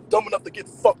 but he gonna be dumb enough to get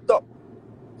fucked up.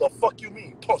 The fuck you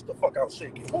mean? Punch the fuck out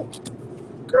Shakie. Ooh.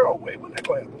 Girl, wait, when that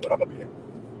gonna happen? When I'm gonna be here?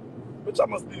 Bitch,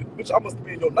 I must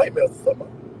be in your nightmares or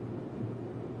something.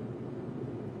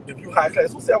 If you high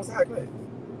class, who said I was high class?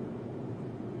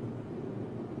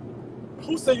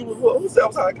 Who said you was what? Who said I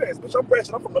was high class? Bitch, I'm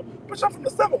branching. I'm from the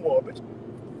 7th ward, bitch.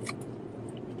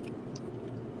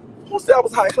 Who said I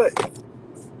was high class?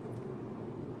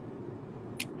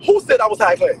 Who said I was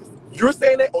high class? You're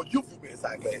saying that, or you view me as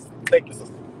high class? Thank you,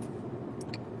 sister.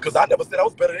 Because I never said I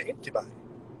was better than anybody.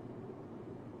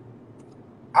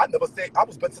 I never said I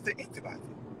was better than anybody.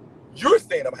 You're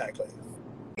saying I'm high class.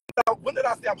 Now, when did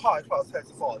I say I'm high class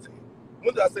society?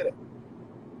 When did I say that?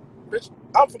 Bitch,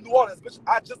 I'm from New Orleans, bitch.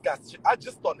 I just got shit. I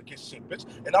just started to get shit, bitch.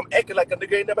 And I'm acting like a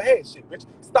nigga ain't never had shit, bitch.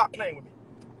 Stop playing with me.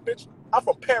 Bitch, I'm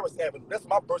from Paris Avenue. That's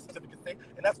my birth certificate thing.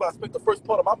 And that's why I spent the first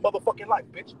part of my motherfucking life,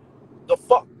 bitch. The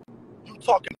fuck you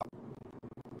talking about?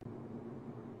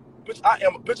 Bitch, I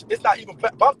am, bitch, it's not even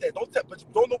about that. Don't tell, bitch,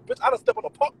 don't know, bitch, I done stepped on a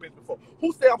park bench before.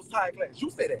 Who said I was high class?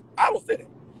 You say that. I don't say that.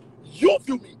 You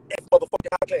view me as motherfucking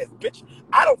high class, bitch.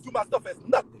 I don't view myself as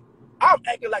nothing. I'm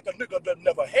acting like a nigga that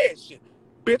never had shit,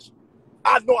 bitch.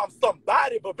 I know I'm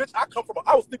somebody, but bitch, I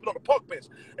was sleeping on the park bench.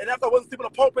 And after I wasn't sleeping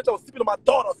on the park bench, I was sleeping on my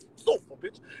daughter's sofa,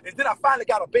 bitch. And then I finally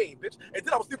got a bed, bitch. And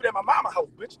then I was sleeping at my mama's house,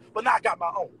 bitch. But now I got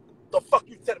my own. The fuck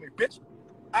you telling me, bitch?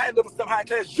 I ain't never said I'm high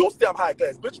class. You say I'm high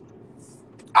class, bitch.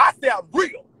 I say I'm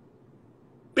real,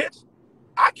 bitch.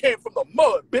 I came from the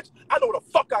mud, bitch. I know where the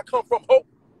fuck I come from, ho.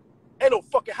 Ain't no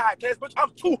fucking high class, bitch.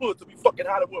 I'm too hood to be fucking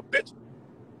Hollywood, bitch.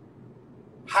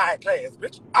 High class,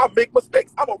 bitch. I make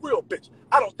mistakes. I'm a real bitch.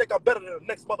 I don't think I'm better than the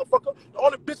next motherfucker. The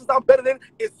only bitches I'm better than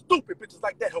is stupid bitches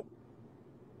like that, ho.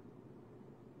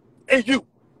 And you.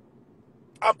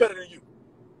 I'm better than you.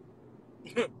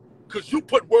 Because you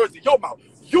put words in your mouth.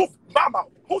 You, my mouth.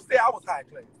 Who said I was high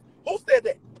class? Who said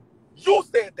that? You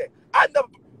said that. I never,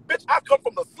 bitch, I come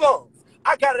from the slums.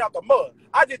 I got it out the mud.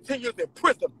 I did 10 years in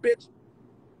prison, bitch.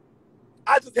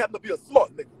 I just happen to be a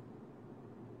smart nigga.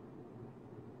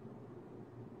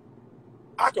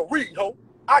 I can read, ho.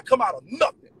 I come out of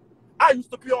nothing. I used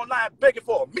to be online begging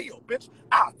for a meal, bitch.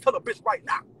 I'll tell a bitch right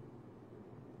now.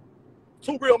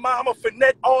 Two Real Mama,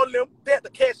 Finette, all them, they had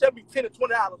to cash at me $10 and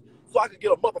 $20 so I could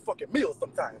get a motherfucking meal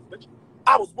sometimes, bitch.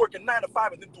 I was working 9 to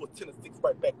 5 and then do a 10 to 6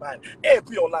 right back behind it and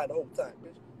be online the whole time,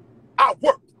 bitch. I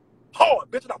worked hard,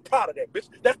 bitch, and I'm proud of that, bitch.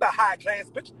 That's not high class,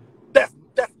 bitch. That,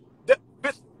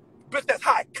 bitch, that's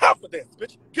high confidence,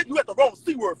 bitch. Get you at the wrong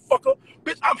C word, fucker.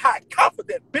 Bitch, I'm high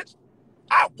confident, bitch.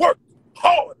 I worked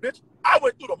hard, bitch. I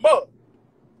went through the mud.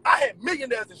 I had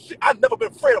millionaires and shit. I've never been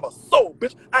afraid of a soul,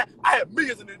 bitch. I had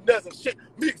millionaires and shit.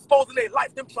 Me exposing their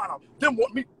life, them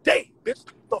want me dead, bitch.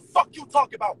 The fuck you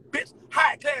talking about, bitch?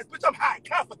 High class, bitch. I'm high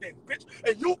confidence, bitch.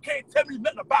 And you can't tell me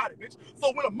nothing about it, bitch.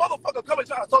 So when a motherfucker come and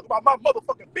try to talk about my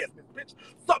motherfucking business, bitch,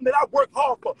 something that I work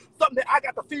hard for, something that I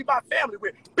got to feed my family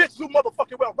with, bitch, you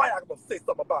motherfucking well right, I'm gonna say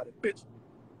something about it, bitch.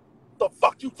 The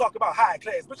fuck you talking about high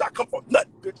class, bitch? I come from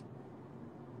nothing, bitch.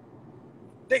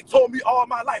 They told me all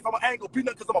my life I ain't gonna be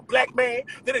nothing because I'm a black man.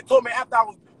 Then they told me after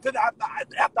I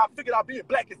figured out being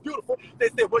black is beautiful, they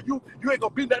said, well, you ain't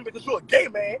gonna be nothing because you're a gay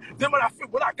man. Then when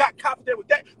I got confident with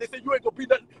that, they said you ain't gonna be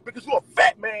nothing because you're a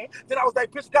fat man. Then I was like,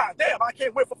 bitch, goddamn, I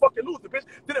can't win for fucking losing, bitch.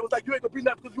 Then it was like, you ain't gonna be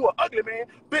nothing because you're an ugly man.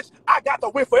 Bitch, I got to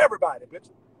win for everybody,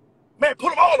 bitch. Man, put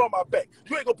them all on my back.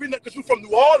 You ain't gonna be nothing because you from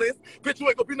New Orleans. Bitch, you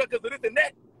ain't gonna be nothing because of this and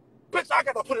that. Bitch, I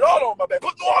gotta put it all on my back.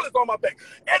 Put New Orleans on my back.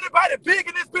 Anybody big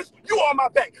in this bitch, you on my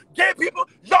back. Gay people,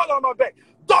 y'all on my back.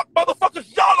 Dark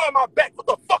motherfuckers, y'all on my back. What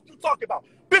the fuck you talking about?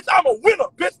 Bitch, I'm a winner.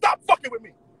 Bitch, stop fucking with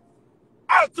me.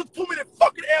 I took too many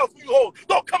fucking L's for you hoes.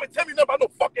 Don't come and tell me nothing about no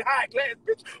fucking high class,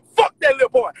 bitch. Fuck that little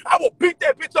boy. I will beat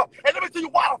that bitch up. And let me tell you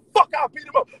why the fuck I'll beat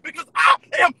him up. Because I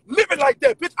am living like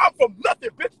that, bitch. I'm from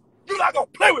nothing, bitch. You're not gonna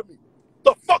play with me.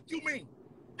 The fuck you mean?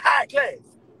 High class.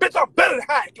 Bitch, I'm better than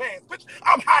high class, bitch.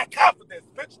 I'm high confidence,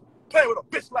 bitch. Playing with a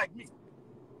bitch like me.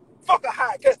 Fuck a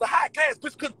high class. The high class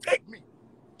bitch couldn't take me.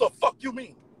 The fuck you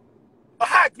mean? A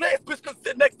high class bitch couldn't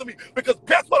sit next to me because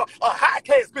that's what a high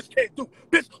class bitch can't do.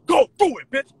 Bitch, go through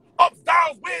it, bitch. Ups,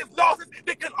 downs, wins, losses,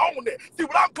 they can own it. See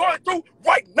what I'm going through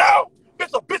right now?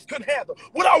 Bitch, a bitch couldn't handle.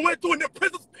 What I went through in them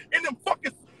prisons, in them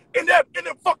fucking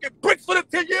bricks for them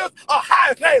 10 years, a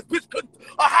high class bitch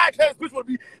would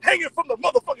be hanging from the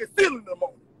motherfucking ceiling in the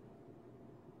morning.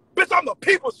 Bitch, I'm the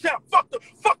people's champ. Fuck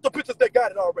the bitches that got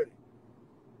it already.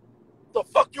 The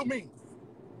fuck you mean?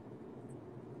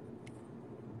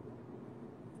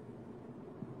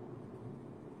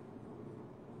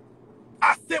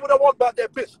 I said what I want about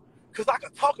that bitch, because I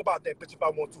can talk about that bitch if I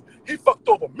want to. He fucked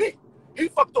over me. He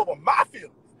fucked over my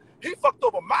feelings. He fucked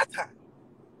over my time.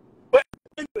 But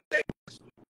in the day,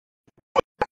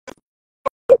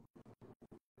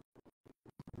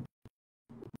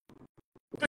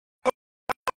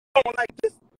 like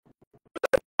this,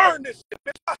 earn this shit,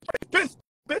 bitch. I straight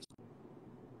bitch.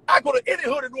 I go to any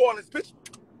hood in New Orleans, bitch.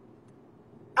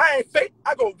 I ain't fake.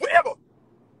 I go wherever.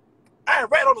 I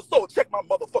ain't right on the soul. Check my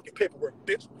motherfucking paperwork,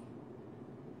 bitch.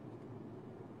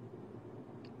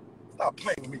 Stop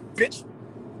playing with me, bitch.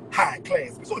 High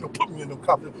class. So don't put me in no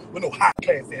company with no high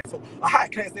class ass. So a high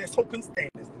class ass so couldn't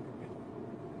stand this.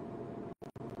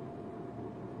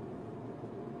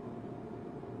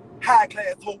 High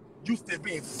class hoe used to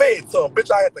being fed some,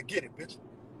 bitch. I had to get it, bitch.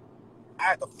 I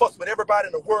had to fuss with everybody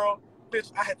in the world,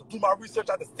 bitch. I had to do my research.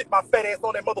 I had to sit my fat ass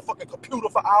on that motherfucking computer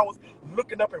for hours,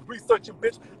 looking up and researching,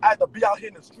 bitch. I had to be out here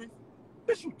in the streets.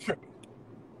 Bitch, you tripping.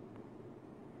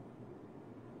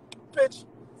 Bitch,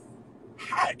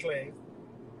 high class.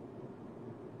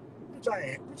 Bitch, I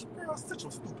ain't. Bitch, girl, sit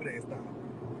your stupid ass down.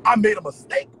 I made a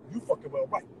mistake. You fucking well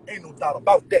right. Ain't no doubt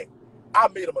about that. I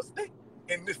made a mistake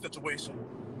in this situation.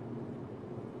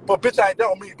 But bitch, I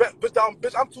don't mean,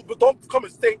 bitch, I'm too, but don't come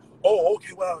and say, oh,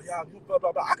 okay, well, yeah, you blah,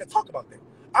 blah, blah. I can talk about that.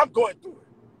 I'm going through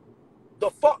it. The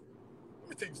fuck? Let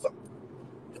me tell you something.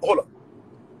 Hold up.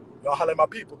 Y'all holler at my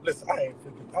people. Listen,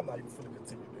 I'm not even finna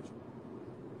continue, bitch.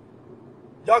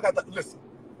 Y'all got that, listen.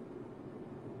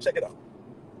 Check it out.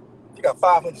 You got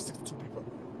 562 people.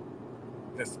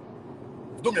 Listen.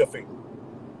 Do me a favor.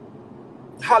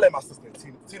 Holler at my sister,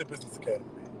 Tina Business Academy,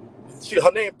 man.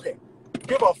 Her name Pam.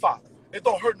 Give her a follow. It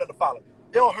don't hurt nothing to follow.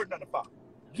 It don't hurt nothing to follow.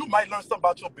 You might learn something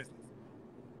about your business.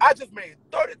 I just made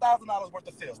 $30,000 worth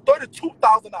of sales,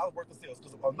 $32,000 worth of sales,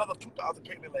 because another $2,000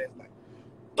 came in last night.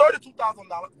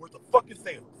 $32,000 worth of fucking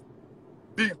sales.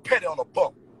 Being petty on a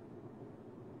bump.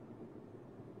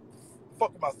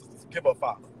 Fuck with my sisters. Give her a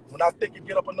follow. When I think you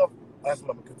get up enough, that's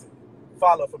when I'm going to continue.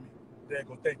 Follow her for me. There you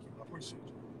go. Thank you. I appreciate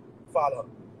you. Follow her.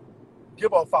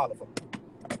 Give her a follow for me.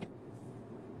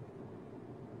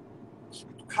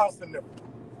 Counseling them.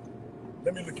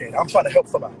 Let me look at it. I'm trying to help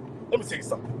somebody. Let me tell you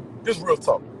something. This is real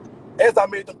talk. As I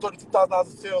made them $32,000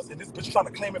 in sales and this bitch trying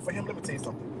to claim it for him, let me tell you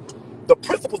something. The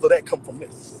principles of that come from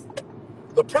this.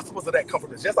 The principles of that come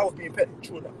from this. Yes, I was being petty,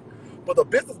 true enough. But the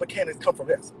business mechanics come from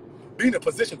this. Being in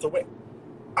position to win.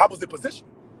 I was in position.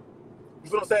 You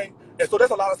feel what I'm saying? And so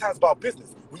there's a lot of times about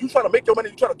business. When you trying to make your money,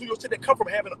 you trying to do your shit, that come from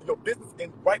having your business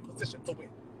in right position to win.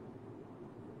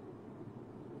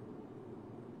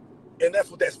 And that's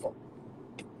what that's for.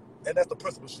 And that's the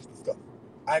principle she's discussed.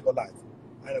 I ain't gonna lie to you.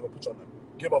 I ain't gonna put y'all on.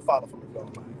 Give her a follow for me if y'all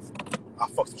don't mind. I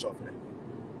fucks with y'all for that.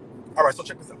 All right, so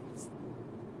check this out.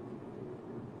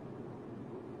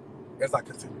 As I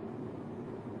continue.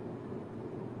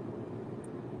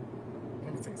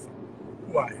 Let me tell you something.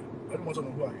 Who I am. I just want you to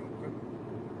know who I am, okay?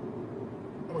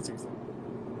 Let me tell you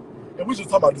something. And we just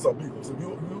talking about this on Beagle. So if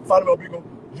you find me on Beagle,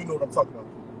 you know what I'm talking about.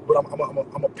 But I'm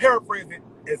gonna paraphrase it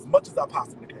as much as I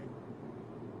possibly can.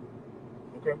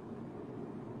 Okay?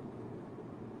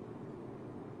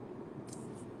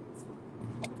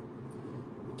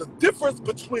 The difference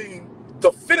between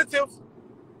definitive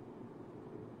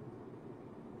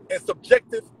and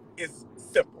subjective is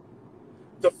simple.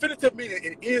 Definitive meaning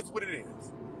it is what it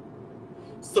is.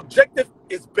 Subjective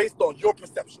is based on your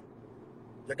perception.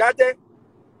 You got that?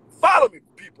 Follow me,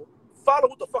 people. Follow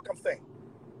what the fuck I'm saying.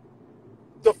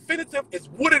 Definitive is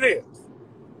what it is.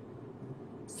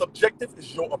 Subjective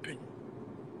is your opinion.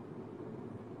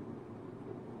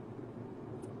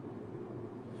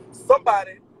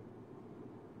 Somebody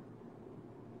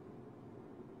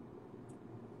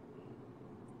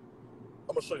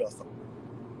I'm gonna show y'all something.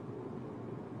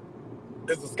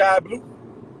 Is the sky blue?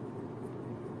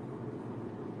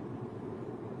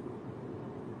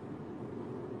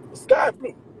 The sky is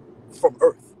blue from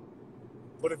Earth.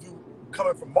 But if you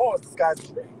coming from Mars, the sky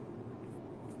is red.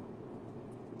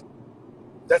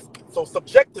 That's so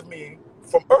subjective meaning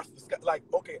from Earth, the sky, like,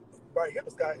 okay, right here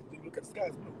the sky, you look at the sky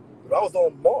is blue. If I was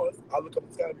on Mars, I look up at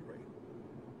the sky and be red.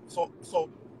 So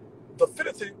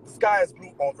definitively the sky is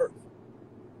blue on Earth.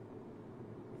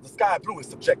 The sky blue is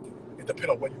subjective. It depends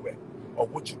on where you at or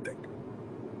what you think.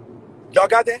 Y'all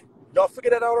got that? Y'all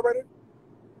figured that out already?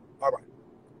 All right.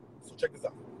 So check this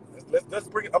out. Let's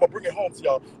bring it. I'm gonna bring it home to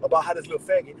y'all about how this little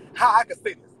faggot, how I can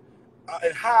say this,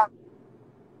 and how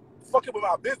fucking with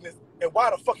my business, and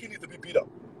why the fuck he needs to be beat up.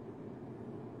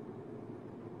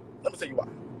 Let me tell you why.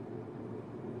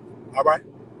 All right.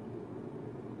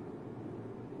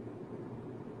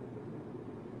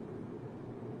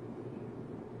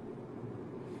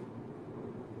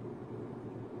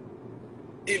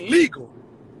 Illegal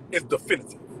is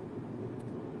definitive.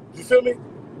 You feel me?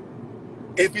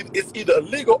 If it's either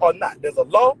illegal or not. There's a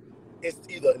law, it's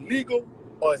either illegal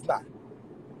or it's not.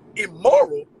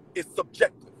 Immoral is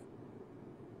subjective.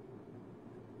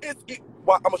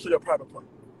 Well, I'm gonna show you a private part.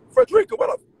 Frederica, what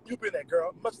up? You been that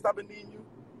girl? Much as I've been needing you.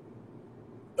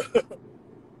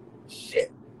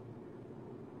 Shit.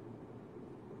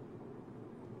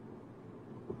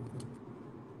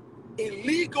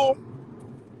 Illegal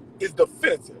is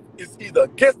definitive. It's either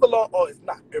against the law or it's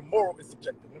not. Immoral is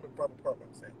subjective. Let me probably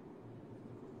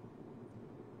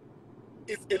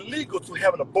it's illegal to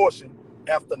have an abortion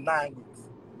after 9 weeks.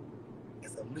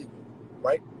 It's illegal,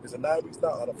 right? Is it 9 weeks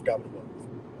now? I don't forget what it was.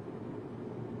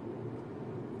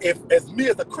 If, as me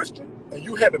as a Christian, and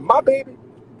you having my baby,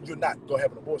 you're not gonna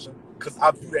have an abortion because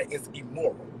I view that as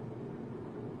immoral,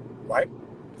 right?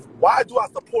 Why do I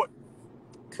support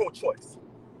pro-choice?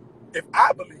 If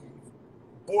I believe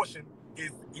abortion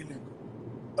is illegal,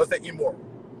 or say immoral,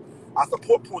 I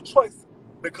support pro-choice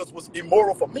because what's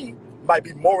immoral for me might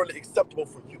be morally acceptable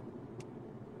for you.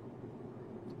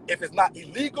 If it's not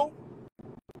illegal,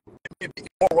 it may be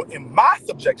immoral in my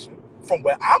subjection from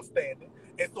where I'm standing,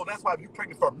 and so that's why if you're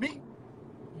pregnant for me,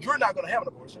 you're not going to have an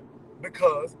abortion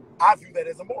because I view that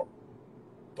as immoral.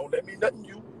 Don't let me nothing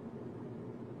you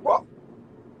wrong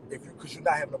because you're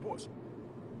not having an abortion.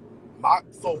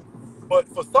 But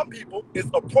for some people, it's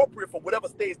appropriate for whatever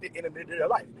stage they're in their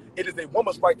life. It is a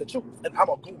woman's right to choose, and I'm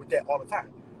gonna go with that all the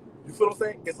time. You feel what I'm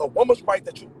saying? It's a woman's right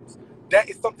to choose. That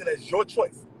is something that's your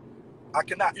choice. I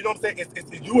cannot, you know what I'm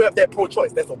saying? You have that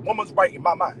pro-choice. That's a woman's right in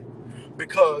my mind.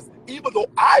 Because even though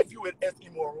I view it as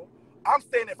immoral, I'm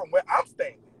standing from where I'm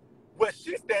standing. Where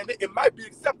she's standing, it might be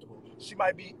acceptable. It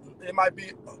might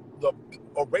be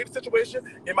a rape situation.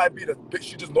 It might be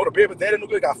she just know the baby's daddy no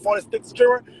good, got 46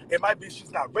 children. It might be she's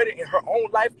not ready in her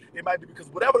own life. It might be because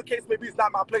whatever the case may be, it's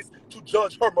not my place to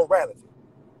judge her morality.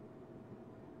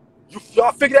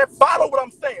 Y'all figure that? Follow what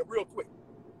I'm saying real quick.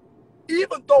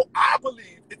 Even though I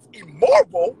believe it's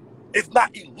immoral, it's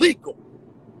not illegal.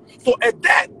 So at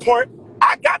that point,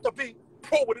 I got to be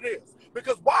pro what it is.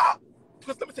 Because why?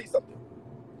 Because let me tell you something.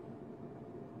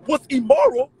 What's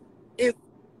immoral is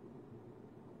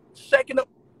shaking up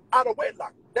out of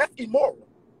wedlock. That's immoral.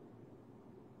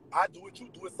 I do it, you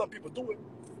do it, some people do it,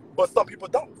 but some people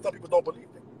don't. Some people don't believe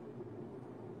it.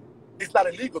 It's not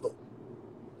illegal though.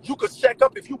 You could shack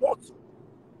up if you want to.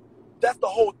 That's the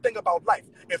whole thing about life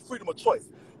and freedom of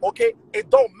choice. Okay? It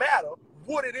don't matter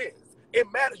what it is. It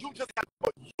matters. You just have a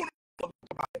unit to look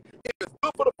about it. If it's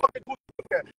good for the fucking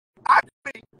good, I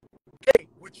could be gay,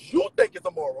 which you think is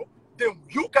immoral, then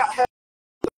you got to have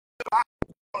what I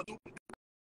want to do.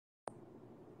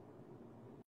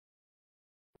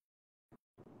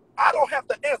 I don't have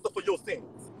to answer for your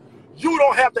sins. You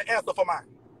don't have to answer for mine.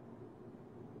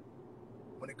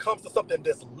 When it comes to something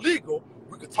that's legal,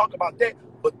 we could talk about that,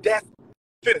 but that's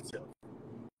definitive.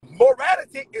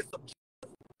 Morality is subjective,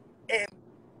 and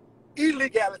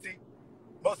illegality,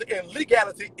 and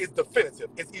legality is definitive.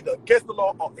 It's either against the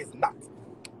law or it's not.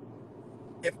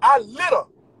 If I litter,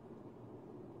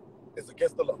 it's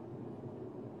against the law.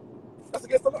 That's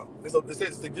against the law. They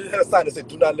had a sign that said,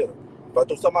 "Do not litter." If I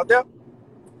throw something out there,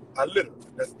 I litter.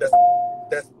 That's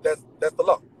the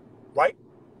law, right?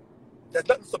 There's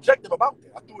nothing subjective about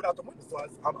that. I threw it out the window, so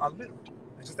I littered.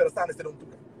 They just had a sign that said, "Don't do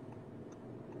that."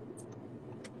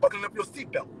 Buckling up your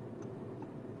seatbelt.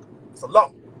 It's a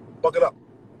law. Buckle up.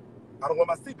 I don't wear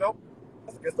my seatbelt.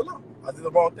 That's against the law. I did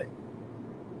the wrong thing.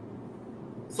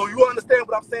 So you understand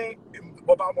what I'm saying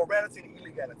about morality and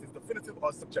illegality? It's definitive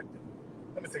or subjective.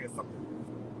 Let me tell you something.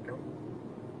 Okay?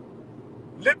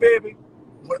 Lil Baby,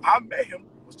 when I met him,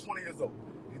 was 20 years old.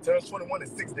 He turns 21 in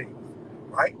 6 days.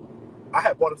 Right? I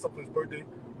had bought him something for his birthday.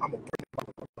 I'm gonna bring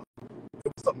it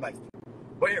was something nice.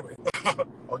 But anyway,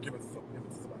 I'll give it to somebody.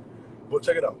 But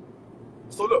check it out.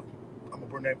 So look, I'm gonna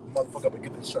bring that motherfucker up and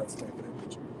get the insurance claim for that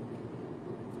bitch.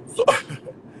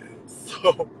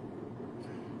 So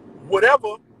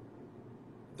whatever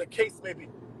the case may be,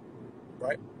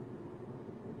 right?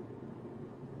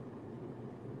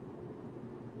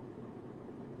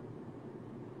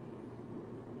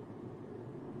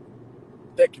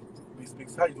 Thank you. B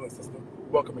Speaks. How you doing, sister?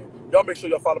 Welcome in. Y'all make sure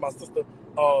y'all follow my sister,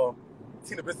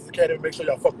 Tina Business Academy. Make sure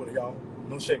y'all fuck with her, y'all.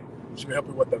 No shade. She can help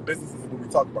you with the businesses and what we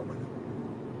talk about right now.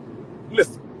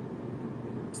 Listen.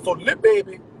 So Lil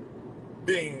Baby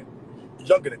being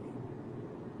younger than me,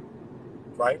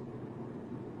 right?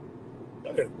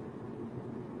 Younger than me.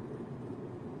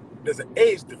 There's an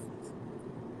age difference.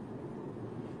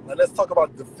 Now let's talk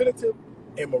about definitive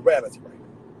and morality right now.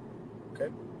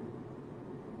 Okay?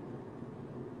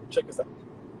 Check this out.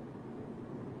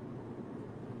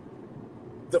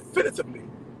 Definitively,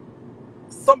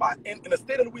 somebody in the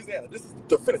state of Louisiana, this is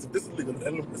definitive, this is legal.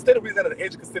 In the state of Louisiana, the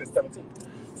age of consent is 17.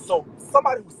 So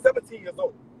somebody who's 17 years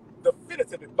old,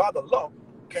 definitively by the law,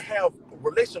 can have a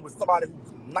relation with somebody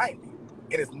who's 90,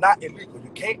 and it's not illegal.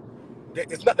 You can't,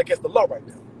 it's nothing against the law right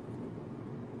now.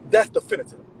 That's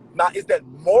definitive. Now, is that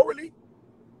morally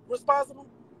responsible?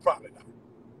 Probably not.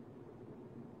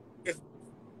 It's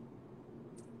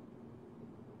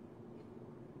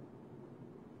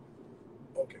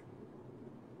okay.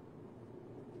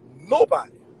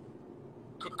 Nobody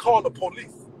could call the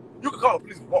police You can call the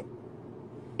police if you want.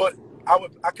 But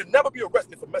I could never be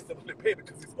arrested for messing with the pay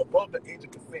because it's above the age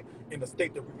of consent in the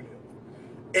state that we live in.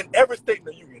 In every state in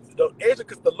the union,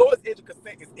 the lowest age of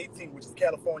consent is 18, which is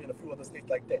California and a few other states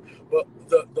like that. But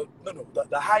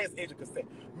the highest age of consent,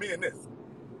 meaning this: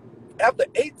 after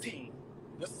 18,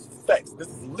 this is facts, this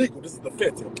is legal, this is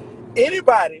definitive.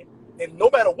 Anybody, and no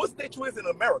matter what state you is in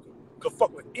America, could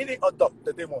fuck with any adult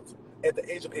that they want to at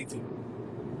the age of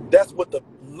 18. That's what the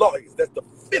law is. That's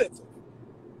definitive.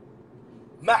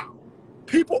 Now,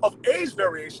 people of age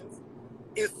variations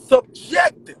is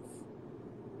subjective.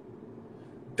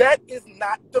 That is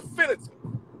not definitive.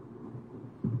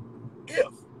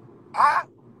 If I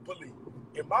believe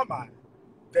in my mind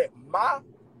that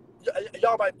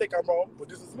y'all might think I'm wrong, but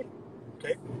this is me,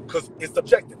 okay? Because it's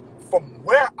subjective. From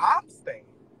where I'm staying,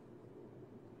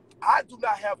 I do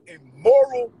not have a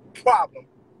moral problem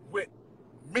with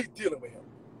me dealing with him,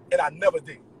 and I never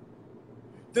did.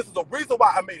 This is the reason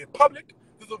why I made it public.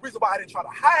 This is the reason why I didn't try to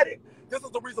hide it. This is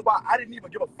the reason why I didn't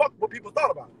even give a fuck what people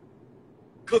thought about it.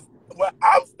 Because where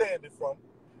I'm standing from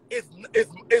is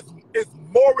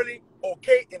morally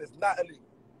okay and it's not illegal.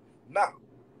 Now,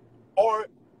 or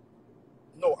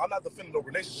no, I'm not defending no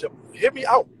relationship. Hear me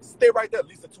out. Stay right there,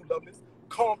 Lisa Two Lovelace.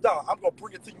 Calm down. I'm gonna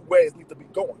bring it to you where it needs to be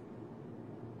going.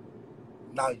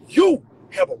 Now you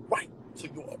have a right to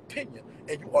your opinion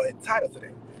and you are entitled to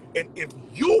that. And if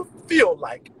you feel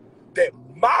like that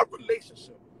my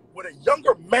relationship with a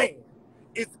younger man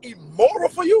is immoral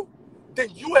for you, then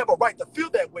you have a right to feel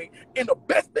that way. And the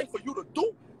best thing for you to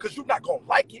do, because you're not going to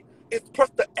like it, is press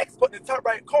the X button in the top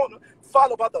right corner,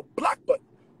 followed by the block button.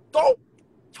 Don't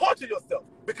torture yourself,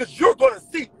 because you're going to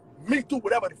see me do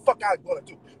whatever the fuck I'm going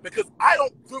to do, because I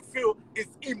don't feel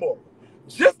it's immoral.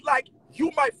 Just like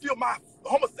you might feel my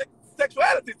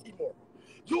homosexuality is immoral.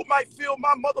 You might feel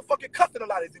my motherfucking cussing a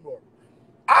lot is immoral.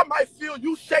 I might feel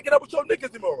you shaking up with your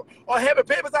niggas immoral, or having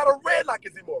babies out of wedlock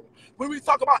is immoral. When we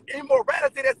talk about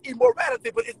immorality, that's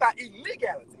immorality, but it's not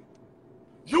illegality.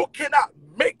 You cannot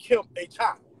make him a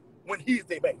child when he's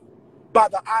a man by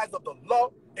the eyes of the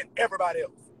law and everybody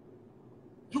else.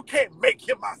 You can't make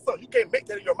him my son. You can't make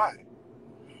that in your mind.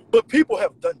 But people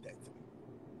have done that to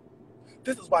me.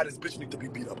 This is why this bitch needs to be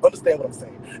beat up. Understand what I'm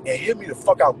saying? And hear me the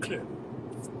fuck out clearly.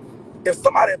 If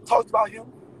somebody talked about him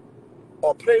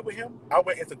or played with him, I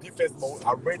went into defense mode.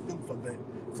 I ran through for the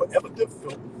forever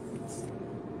difficult.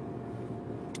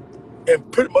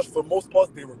 And pretty much for most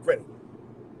parts, they regretted it.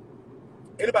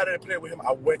 Anybody that played with him,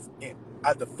 I went in.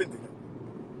 I defended him.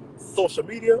 Social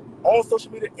media, on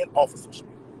social media, and off of social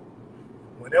media.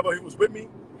 Whenever he was with me,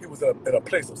 he was in a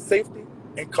place of safety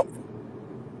and comfort.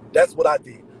 That's what I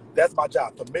did. That's my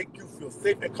job, to make you feel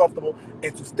safe and comfortable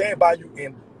and to stand by you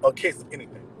in a case of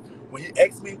anything. When he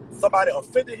asked me, somebody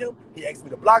offended him, he asked me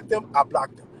to block them, I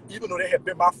blocked them, even though they had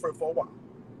been my friend for a while.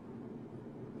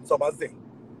 So my zing,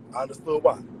 I understood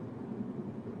why.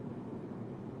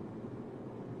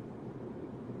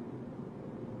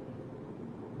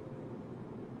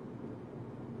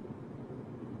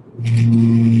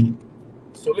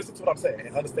 So listen to what I'm saying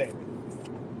and understand me.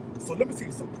 So let me tell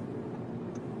you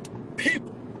something.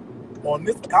 People on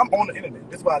this, I'm on the internet.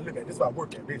 This is where I live at. This is where I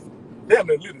work at, basically. Damn,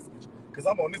 they live this bitch. Because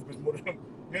I'm on this bitch more than him.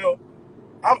 You know,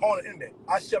 I'm on the internet.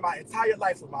 I share my entire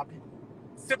life with my people.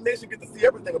 Sip Nation get to see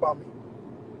everything about me.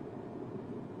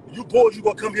 You bored, you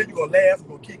gonna come here, you gonna laugh, you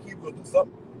gonna kiki, we gonna do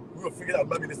something. We gonna figure out,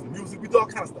 maybe listen to music, we do all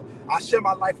kind of stuff. I share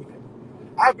my life with them.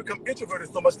 I've become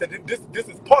introverted so much that this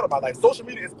is part of my life. Social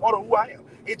media is part of who I am.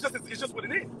 It's just what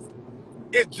it is.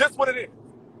 It's just what it is.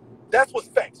 That's what's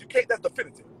facts. You can't, that's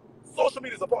definitive. Social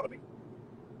media is a part of me.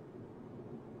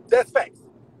 That's facts.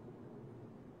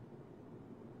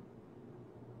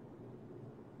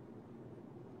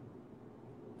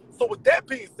 So with that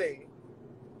being said,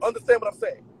 understand what I'm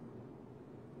saying.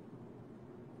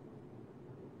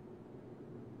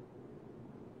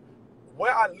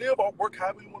 Where I live or work,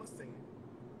 however you want to say it,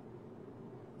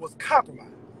 was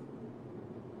compromised.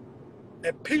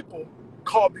 And people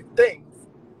called me things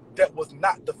that was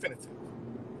not definitive.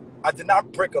 I did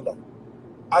not break a law.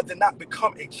 I did not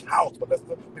become a child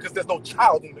molester because there's no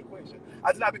child in the equation.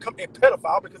 I did not become a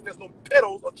pedophile because there's no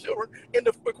pedos or children in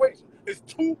the equation. It's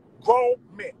two grown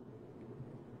men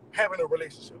having a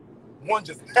relationship. One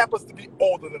just happens to be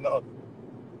older than the other.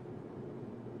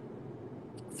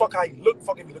 Fuck how you look,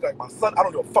 fuck if you look like my son. I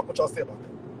don't give a fuck what y'all say about that.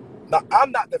 Now,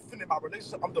 I'm not defending my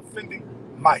relationship. I'm defending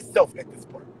myself at this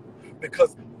point.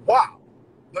 Because, wow,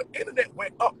 the internet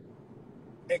went up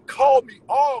and called me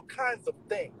all kinds of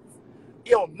things,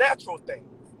 unnatural things,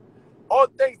 all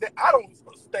things that I don't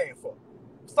stand for.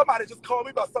 Somebody just called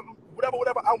me about something,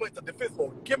 whatever, I went to defense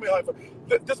mode. Give me an info.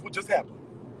 This would just happen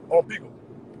on Beagle.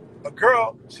 A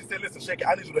girl, she said, listen, Shakie,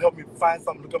 I need you to help me find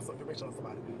something, look up some information on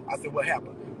somebody. I said, what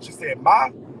happened? She said,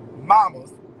 my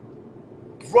mama's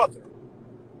brother,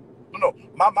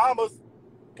 my mama's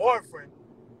boyfriend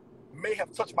may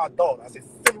have touched my daughter. I said,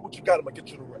 send me what you got, I'm going to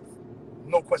get you the rest.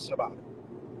 No question about it.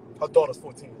 Her daughter's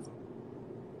 14 years old.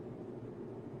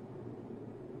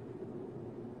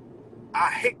 I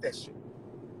hate that shit.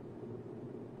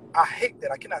 I hate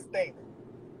that. I cannot stand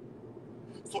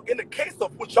it. So in the case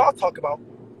of what y'all talk about,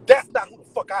 that's not who the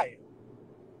fuck I am.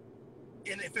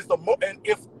 And if it's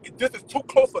if this is too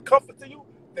close for comfort to you,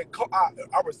 then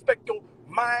I respect your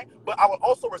mind, but I will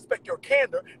also respect your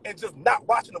candor and just not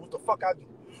watching it what the fuck I do.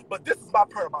 But this is my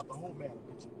part about the whole matter,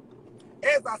 bitch.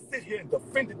 As I sit here and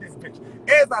defended this bitch,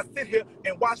 as I sit here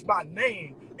and watch my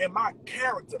name and my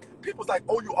character, people's like,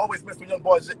 oh, you always mess with young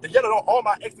boys. Yet all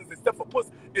my exes except for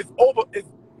Puss is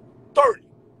 30.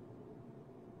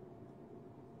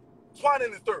 Twine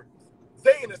in his 30s.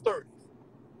 Zay in his 30s.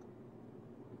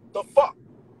 The fuck?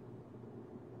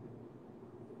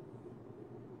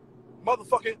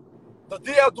 Motherfucking, the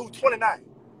DL dude 29.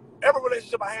 Every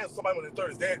relationship I had with somebody in their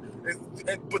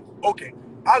 30s, but okay,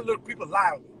 I look people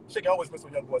lie on me. Shakie always mess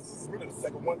with young boys. This is really the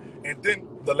second one, and then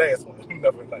the last one.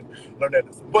 Never like learned that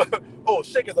lesson. But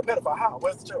Shakie's a pedophile. How?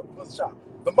 Where's the child? Where's the child?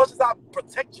 The much as I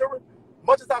protect children,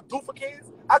 much as I do for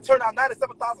kids, I turn out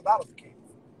 $97,000 for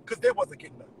kids because they wasn't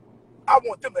getting nothing. I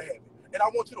want them to have it, and I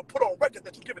want you to put on record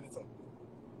that you're giving it to them.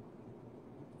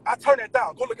 I turn that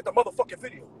down. Go look at the motherfucking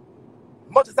video.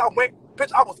 Much as I went,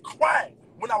 bitch, I was crying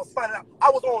when I was finding out. I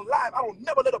was on live. I don't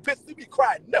never let a bitch see me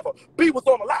cry. Never. B was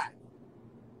on the live.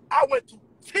 I went to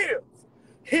tears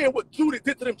hearing what Judy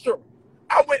did to them children.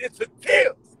 I went into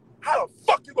tears. How the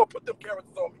fuck you gonna put them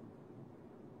characters on me?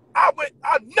 I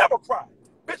never cried.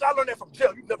 Bitch, I learned that from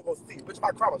jail. You never gonna see it. Bitch, my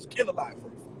cry was alive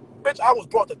first. Bitch, I was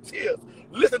brought to tears.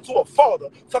 Listen to a father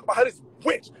talk about how this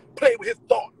witch played with his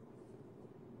daughter.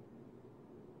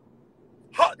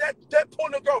 That poor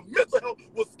little girl mental health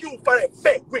was skewed by that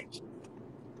fat witch.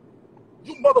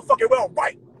 You motherfucking well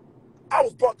right. I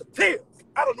was brought to tears.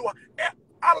 I don't know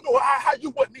how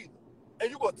you wouldn't either. And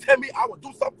you gonna tell me I would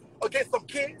do something against some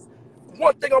kids?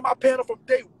 One thing on my panel from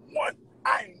day one,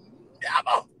 I ain't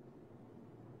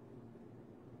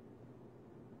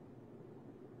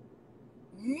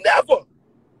never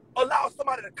allow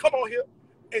somebody to come on here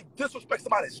and disrespect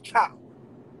somebody's child.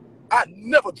 I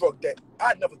never drug that.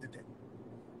 I never did that.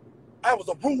 That was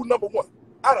a rule number one.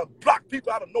 I done blocked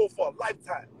people I done know for a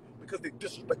lifetime because they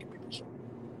disrespecting people's children.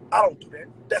 I don't do that.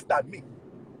 That's not me.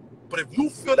 But if you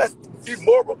feel that's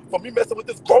immoral for me messing with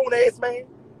this grown-ass man,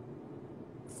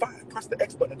 fine, press the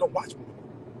X button and don't watch me.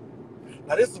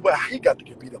 Now, this is where he got to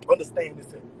get beat up. Understand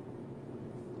this here.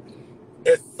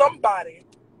 As somebody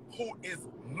who is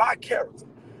my character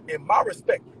and my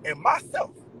respect and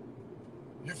myself,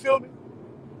 you feel me?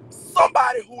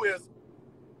 Somebody who is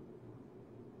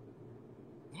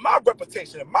my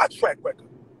reputation and my track record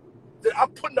that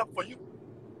I'm putting up for you,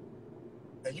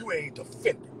 and you ain't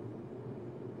defending.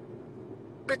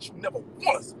 Bitch, you never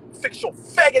once fix your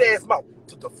faggot ass mouth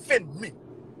to defend me.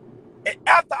 And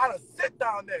after I done sit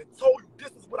down there and told you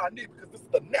this is what I need, because this is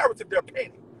the narrative they're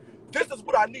painting. This is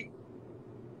what I need.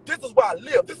 This is where I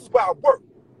live. This is where I work.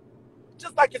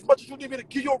 Just like as much as you need me to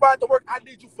give you a ride to work, I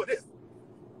need you for this.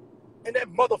 And that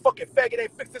motherfucking faggot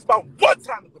ain't fixed this mouth one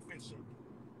time to defend shit.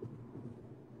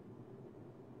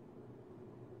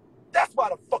 That's why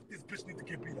the fuck this bitch need to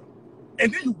get beat up.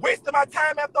 And then you wasted my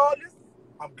time after all this?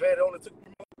 I'm glad it only took me a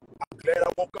minute. I'm glad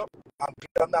I woke up. I'm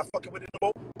glad I'm not fucking with it no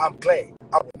more. I'm glad.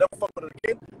 I will never fuck with it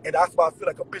again. And that's why I feel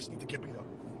like a bitch need to get beat up.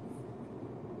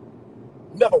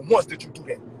 Never once did you do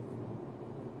that.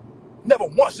 Never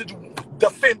once did you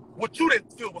defend what you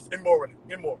didn't feel was immoral.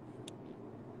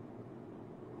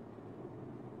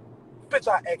 Bitch,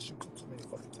 I asked you too many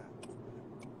fucking times.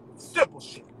 Simple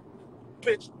shit.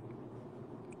 Bitch.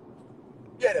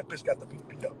 Yeah, that bitch got to be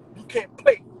beat up. You can't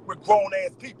play with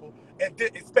grown-ass people and then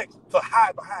expect to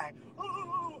hide behind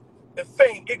and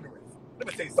feign ignorance. Let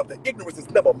me tell you something. Ignorance is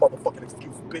never a motherfucking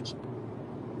excuse, bitch.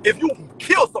 If you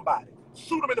kill somebody,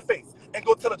 shoot them in the face, and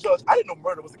go tell a judge, I didn't know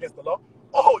murder was against the law.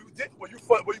 Oh, you didn't? Well, you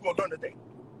gonna learn today.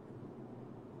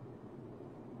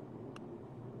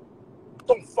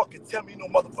 Don't fucking tell me no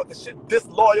motherfucking shit. This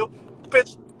lawyer,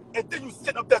 bitch. And then you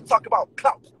sit up there talking about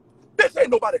clout. Bitch,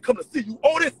 ain't nobody come to see you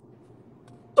on this.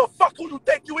 The fuck who you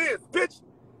think you is, bitch?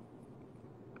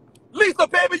 Lisa,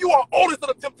 baby, you are oldest of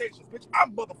the Temptations, bitch.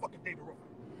 I'm motherfucking David Ruffin.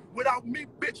 Without me,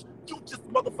 bitch, you just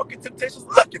motherfucking Temptations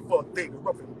looking for David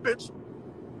Ruffin, bitch.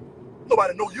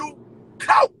 Nobody know you.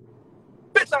 Clout.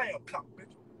 Bitch, I am clout,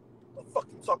 bitch. The fuck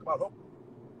you talking about, ho?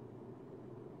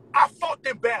 I fought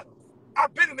them battles.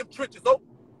 I've been in them trenches, ho.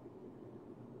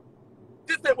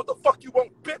 this ain't what the fuck you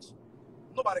want, bitch.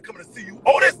 Nobody coming to see you.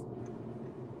 Otis.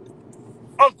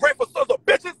 Ungrateful sons of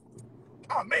bitches.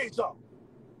 I made y'all.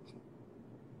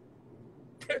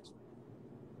 Bitch.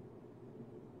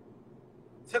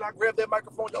 Till I grab that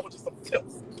microphone, y'all was just some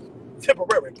tips.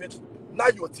 Temporary, bitch. Now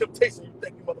you a temptation, you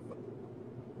think you motherfucker.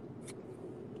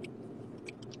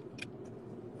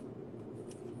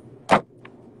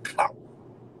 Clout.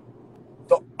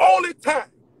 The only time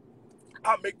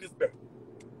I make this better.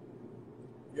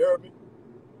 You heard me?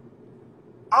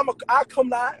 I come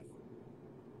live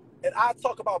and I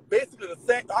talk about basically the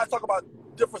same. I talk about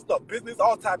different stuff, business,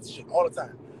 all types of shit, all the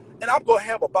time. And I'm gonna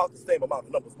have about the same amount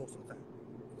of numbers most of the time.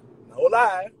 No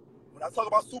lie. When I talk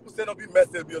about Super Cent, it'll be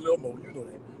messy, it'll be a little more, you know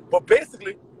that. But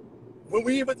basically, when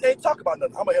we even ain't talk about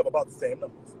nothing, I'm gonna have about the same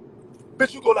numbers.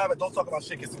 Bitch, you go live and don't talk about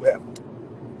shit, get see what happens.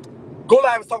 Go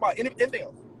live and talk about anything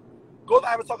else. Go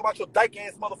live and talk about your dyke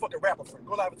ass motherfucking rapper friend.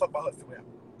 Go live and talk about her, see what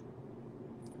happens.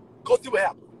 Go see what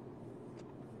happens.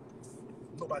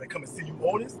 Nobody come and see you,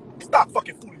 Otis. Stop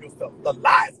fucking fooling yourself. The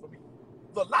lies for me.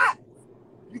 The lies.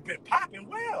 You've been popping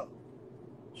well.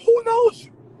 Who knows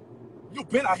you? You've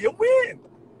been out here winning.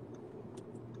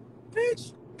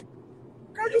 Bitch.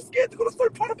 Girl, you scared to go to a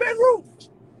certain part of Baton Rouge.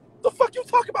 The fuck you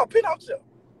talking about pin out here?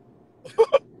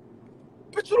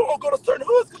 Bitch, you don't want to go to certain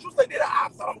hoods because you say they're the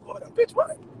opposite. I'm going to go there. Bitch,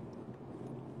 what?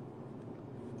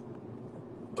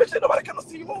 Bitch, ain't nobody come to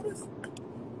see you, Otis.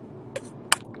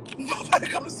 Nobody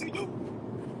come to see you.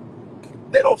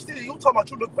 They don't see you talking about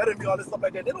you look better than me, all this stuff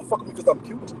like that. They don't fuck with me because I'm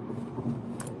cute.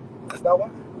 That's not why.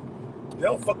 They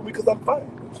don't fuck with me because I'm fine.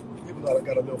 Even though I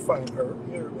got a little fine hair.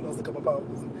 You lost a couple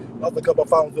pounds. Lost a couple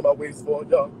pounds in my waist for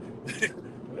y'all.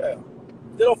 Yeah.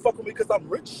 They don't fuck with me because I'm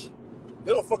rich.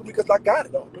 They don't fuck with me because I got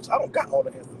it all, bitch. I don't got all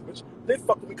the answers, bitch. They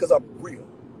fuck with me because I'm real.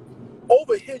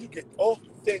 Over here, you get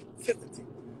authenticity.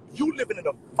 You living in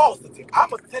a falsity.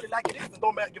 I'ma tell it like it is and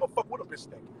don't matter, give a fuck what a bitch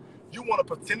think. You want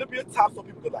to pretend to be a top so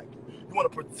people can like you. You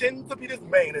want to pretend to be this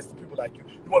man and so people like you.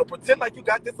 You want to pretend like you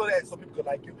got this or that so people can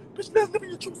like you. Bitch, let's live in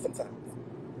your truth sometimes.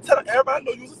 Tell everybody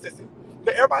know you's a sissy.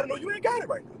 Let everybody know you ain't got it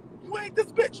right now. You ain't this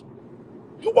bitch.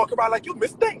 You walk around like you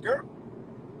Miss Thing, girl.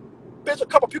 Bitch, a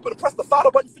couple people to press the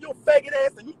follow button for your faggot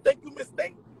ass and you think you Miss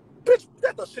Thing. Bitch,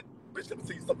 that the shit. Bitch, let me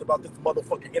tell you something about this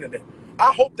motherfucking internet.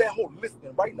 I hope that whole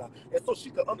listening right now, and so she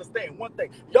can understand one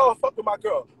thing. Y'all fuck with my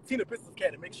girl, Tina Business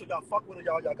Cat, and make sure y'all fuck with her,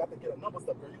 y'all. Y'all got to get her numbers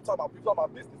up, girl. You talking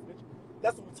about business, bitch.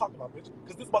 That's what we talking about, bitch.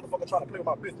 Because this motherfucker trying to play with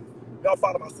my business. Y'all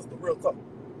follow my sister real tough.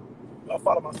 Y'all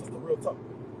follow my sister real tough.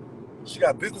 She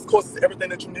got business courses, everything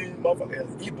that you need, motherfucker has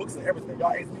ebooks and everything.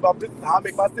 Y'all ask me about business, how I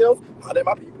make my sales, how I let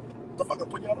my people. What the fuck I'm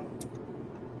putting y'all on?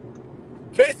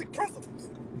 Basic principles.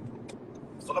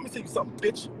 So let me tell you something,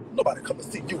 bitch. Nobody come to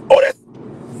see you. Oh, that's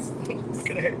look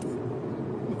at the hands.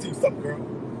 Let me tell you something, girl.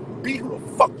 Be who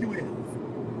the fuck you is.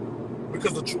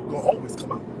 Because the truth gonna always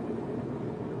come out.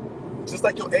 Just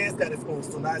like your ass got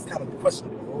exposed, so now it's kind of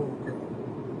questionable. Oh, girl.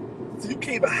 So you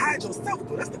can't even hide yourself,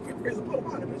 though. That's the crazy part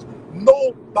about it, bitch.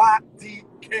 Nobody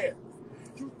cares.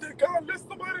 You think I let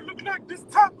somebody look like this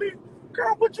top me?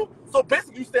 Girl, what you? So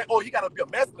basically you saying, oh, he gotta be a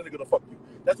masculine nigga to fuck you.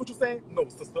 That's what you're saying? No,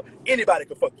 sister. Anybody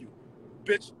can fuck you.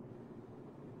 Bitch.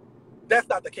 That's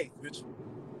not the case, bitch.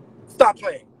 Stop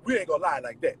playing. We ain't gonna lie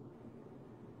like that.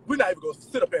 We're not even gonna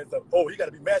sit up here and say, oh, he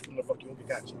gotta be masculine to fuck you. Okay,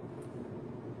 got you.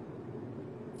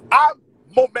 I'm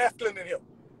more masculine than him.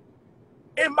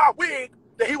 In my wig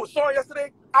that he was showing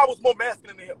yesterday, I was more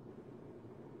masculine than him.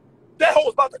 That hoe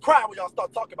was about to cry when y'all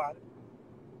start talking about it.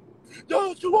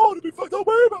 Don't you want to be fucked? Don't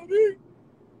worry about me.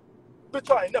 Bitch,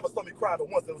 y'all ain't never saw me cry but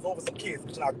once. It was over some kids,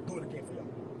 bitch, and I'll do it again for y'all.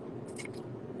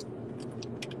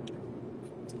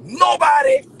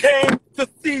 Nobody came to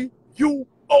see you,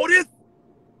 Otis.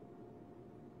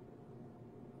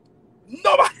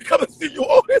 Nobody come to see you,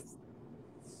 Otis.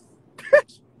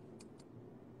 Bitch,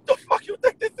 the fuck you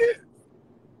think this is?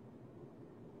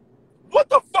 What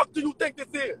the fuck do you think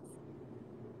this is?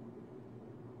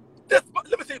 Let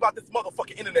me tell you about this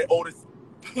motherfucking internet, Otis.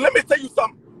 Let me tell you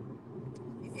something.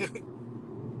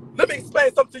 Let me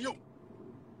explain something to you.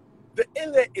 The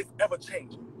internet is ever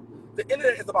changing. The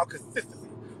internet is about consistency.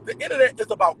 The internet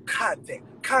is about content.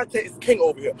 Content is king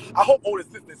over here. I hope Otis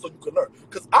is listening so you can learn.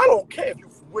 Because I don't care if you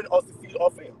win or succeed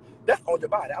or fail. That's on your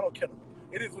body. I don't care.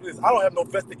 It is what it is. I don't have no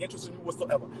vested interest in you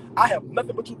whatsoever. I have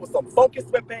nothing but you with some funky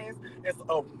sweatpants and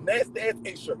a nasty ass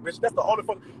A-shirt, bitch. That's the only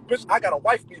fucking bitch. I got a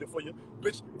wife beater for you,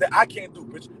 bitch, that I can't do,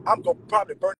 bitch. I'm gonna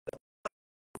probably burn it up.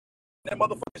 that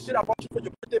motherfucking shit I bought you for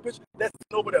your birthday, bitch, that's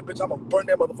sitting over there, bitch. I'm gonna burn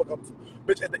that motherfucker up too.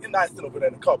 Bitch, at the end, I sit over there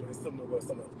in the car, but it's sitting over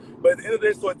something else. But at the end of the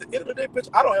day, so at the end of the day, bitch,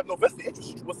 I don't have no vested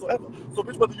interest in you whatsoever. So,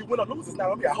 bitch, whether you win or lose, it's not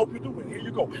on me. I hope you do win. Here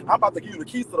you go. I'm about to give you the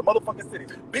keys to the motherfucking city.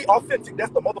 Be authentic.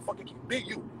 That's the motherfucking key. Be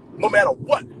you. No matter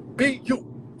what, be you.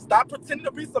 Stop pretending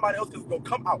to be somebody else because it's going to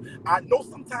come out. I know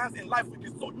sometimes in life we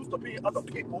get so used to being other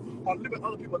people or living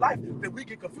other people's life that we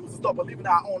get confused and start believing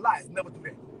our own lies. Never do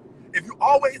that. If you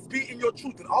always be in your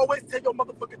truth and always tell your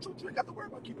motherfucking truth, you ain't got to worry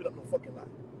about keeping up no fucking lie.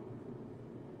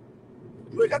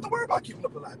 You ain't got to worry about keeping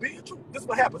up the lie. Be your truth. This is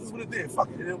what happens. This is what it did. Fuck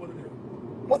it. It is what it is.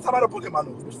 One time I had a book in my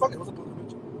nose, bitch. Fuck it. It was a book,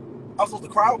 bitch. I was supposed to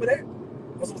cry over there.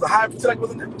 I was supposed to hide and pretend like it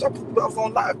wasn't there, bitch. I was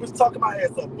on live, bitch, talking my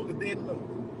ass up. Book of dead in the nose.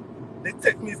 They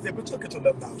text me and said, bitch, look at your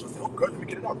left now. I said, oh, girl, let me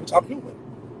get it out, bitch. I'm human.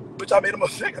 Bitch, I made a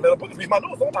mistake. I let a book be my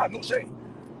nose all time. No shame.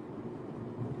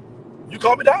 You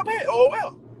call me down bad? Oh,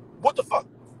 well. What the fuck?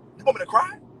 You want me to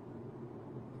cry?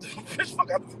 Bitch, fuck.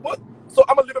 What? So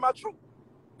I'm going to live in my truth.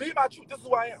 Be my truth. This is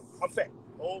who I am. I'm fat.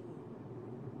 Oh.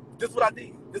 This is what I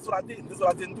did. This is what I did. This is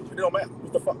what I didn't do. It don't matter.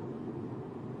 What the fuck?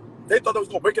 They thought they was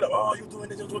going to wake it up. Oh, you doing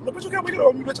this. No, bitch, you can't wake it up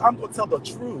on me, bitch. I'm going to tell the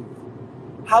truth.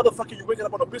 How the fuck are you waking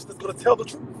up on a bitch that's going to tell the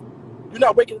truth? You're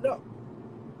not waking it up.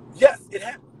 Yes, it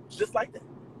happens. Just like that.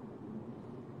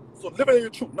 So living in your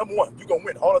truth, number one, you're going to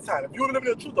win all the time. If you're living in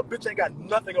your truth, the bitch ain't got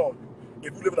nothing on you.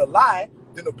 If you live in a lie,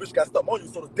 then the bitch got something on you.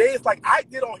 So the days like I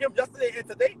did on him yesterday and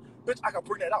today, bitch, I can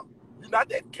bring that out. You're not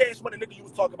that cash money nigga you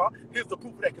was talking about. Here's the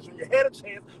proof of that. Because when you had a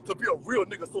chance to be a real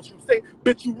nigga, so you say,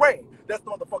 bitch, you ran. That's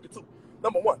the motherfucking two.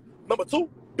 Number one. Number two,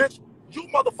 bitch, you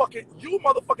motherfucking, you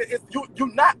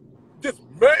not this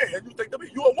man you think to be.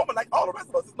 You a woman like all the rest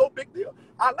of us. It's no big deal.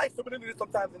 I like femininity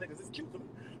sometimes in niggas. It's cute to me.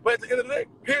 But at the end of the day,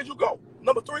 here you go.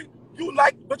 Number three, you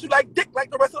like dick like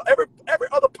the rest of every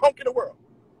other punk in the world.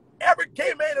 Every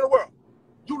gay man in the world.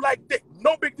 You like dick.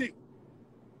 No big deal.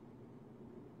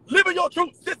 Living your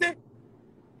truth, sissy.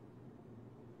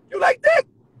 You like dick.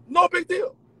 No big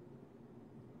deal.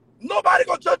 Nobody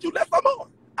gonna judge you less or more.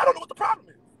 I don't know what the problem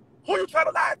is. Who you trying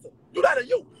to lie to? You lying to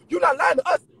you. You not lying to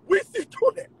us. We see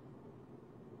through that.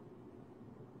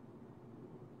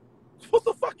 What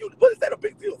the fuck what is that a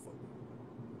big deal for?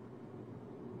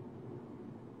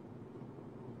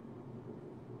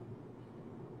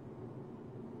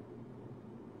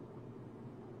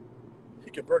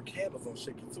 He can burn candles on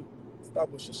Shakie too. Stop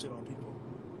wishing shit on people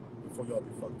before y'all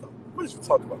be fucked up. What is you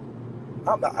talking about?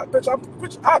 I'm not, bitch,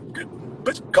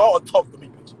 God talked to me,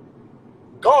 bitch.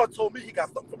 God told me he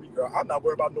got something for me, girl. I'm not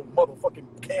worried about no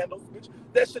motherfucking candles, bitch.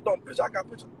 That shit don't, bitch,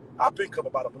 I've been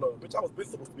covered by the blood, bitch. I was been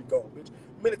supposed to be gone, bitch.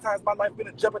 Many times my life been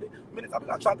in jeopardy. Many times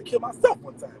I tried to kill myself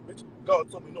one time, bitch.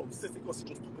 God told me, no, sissy, go sit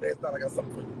your stupid ass down. I got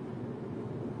something for you.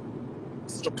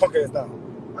 Sit your punk ass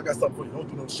down. I got something for you. Don't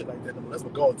do no shit like that no more. That's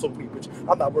what God told me, bitch.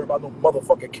 I'm not worried about no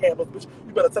motherfucking candles, bitch.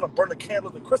 You better tell them burn the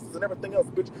candles and crystals and everything else,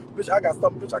 bitch. Bitch, I got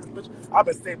something, bitch. I've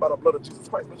been saved by the blood of Jesus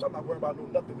Christ, bitch. I'm not worried about no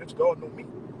nothing, bitch. God know me.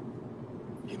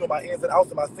 He know my ins and outs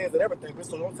and my sins and everything, bitch.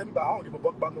 So don't tell me about I don't give a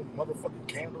fuck about no motherfucking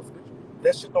candles, bitch.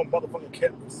 That shit don't motherfucking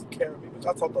carry me, bitch.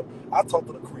 I talk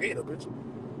to the creator, bitch.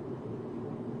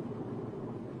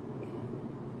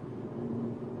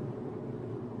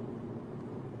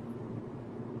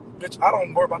 Bitch, I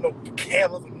don't worry about no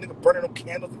candles and nigga burning no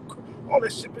candles and all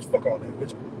that shit, bitch. Fuck all that,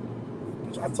 bitch.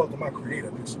 Bitch, I talk to my creator,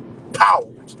 bitch. Power,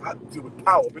 bitch. I deal with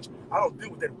power, bitch. I don't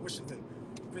deal with that wishes and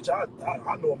bitch. I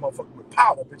know a motherfucker with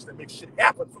power, bitch, that makes shit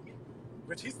happen for me.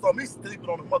 Bitch, he saw me sleeping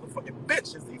on a motherfucking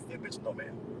bitch and he said, bitch, no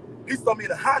man. He saw me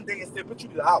in a Hyundai and said, bitch, you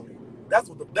need an Audi.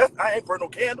 I ain't burn no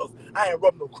candles. I ain't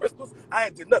rub no crystals. I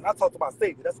ain't did nothing. I talked to my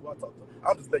savior. That's who I talked to.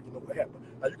 I'm just letting you know what happened.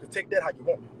 Now you can take that how you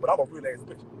want, but I'm a real ass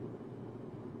bitch.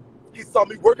 He saw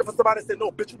me working for somebody and said,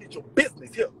 no, bitch, you need your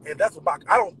business here. And that's what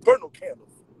I don't burn no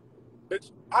candles.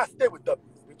 Bitch, I stay with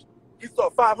W's, bitch. He saw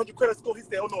a 500 credit score. He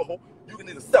said, oh, no, you can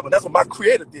need a 7. That's what my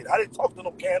creator did. I didn't talk to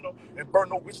no candle and burn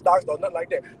no witch doctors or nothing like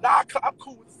that. Now, I'm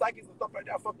cool with the psychics and stuff like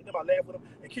that. I fuck with them. I laugh with them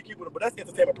and kick with them. But that's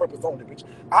entertainment purpose only, bitch.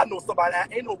 I know somebody. I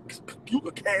ain't no you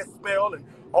can cast spell and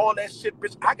all that shit,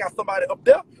 bitch. I got somebody up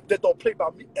there that don't play by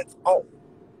me at all.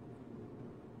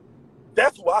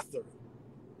 That's who I serve.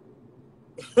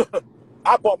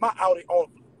 I bought my Audi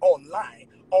online,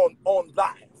 on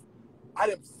live. I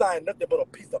didn't sign nothing but a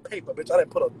piece of paper, bitch. I didn't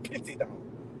put a penny down.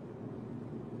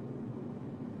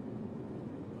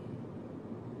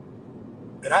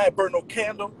 And I ain't burn no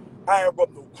candle. I ain't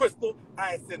rub no crystal.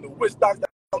 I ain't send no witch doctor.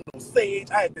 I ain't no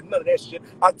sage. I ain't did none of that shit.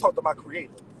 I talked to my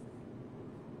creator.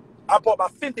 I bought my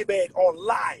Fendi bag on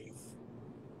live.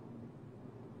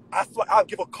 I'll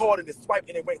give a card and it swipe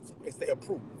and it went to and say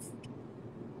approve.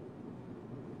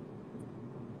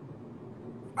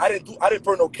 I didn't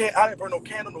burn no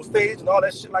candle, no stage and all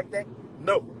that shit like that.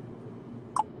 No.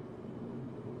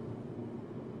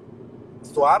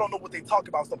 So I don't know what they talk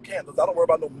about, some candles. I don't worry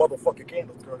about no motherfucking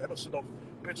candles, girl. That no shit don't,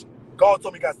 bitch. God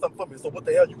told me he got something for me. So what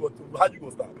the hell you gonna do? How you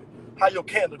gonna stop it? How your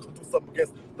candle gonna do something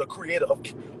against the creator of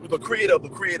the creator of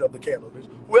the candle, bitch?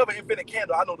 Whoever invented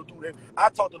candle, I know the dude. I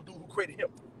talked to the dude who created him.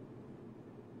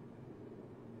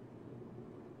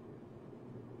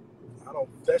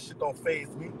 That shit don't faze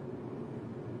me.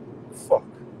 Fuck.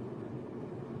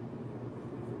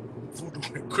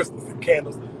 Voodoo and Christmas and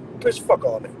candles. Bitch, fuck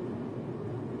all that.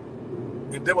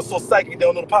 If they were so psychic, they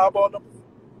don't know the Powerball numbers.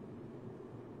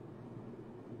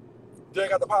 They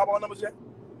ain't got the Powerball numbers yet?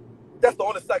 That's the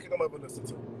only psychic I'm ever listen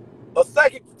to. A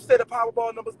psychic say the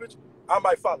Powerball numbers, bitch, I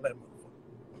might follow that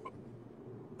motherfucker.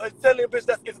 I'm telling you, bitch,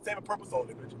 that's entertainment purpose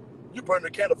only, bitch. You burn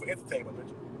the candle for entertainment,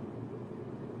 bitch.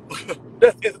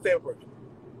 That's entertainment purpose.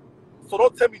 So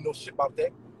don't tell me no shit about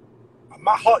that.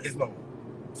 My heart is known.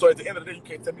 So at the end of the day, you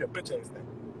can't tell me a bitch ass thing.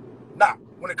 Nah,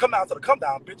 when it come down to the come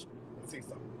down, bitch, let me tell you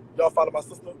something. Y'all follow my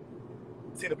sister,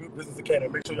 Tina Beauty Business Academy.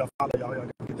 Make sure y'all follow y'all. Y'all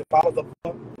get the followers up.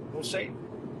 No shade.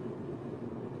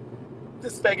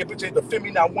 This faggot bitch ain't defend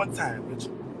me not one time, bitch.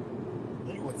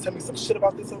 And you gonna tell me some shit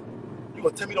about this hoe? You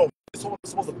gonna tell me don't this hoe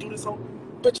supposed to do this hoe?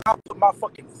 Bitch, I'll put my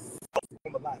fucking self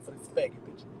on the line for this faggot,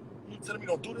 bitch. You telling me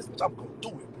don't do this, bitch? I'm gonna do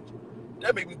it, bitch.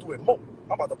 That made me do it more.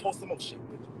 I'm about to post some more shit,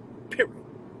 bitch. Period.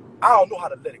 I don't know how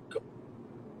to let it go.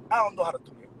 I don't know how to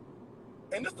do it.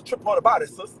 And this the trip part about it,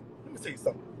 sis. Let me tell you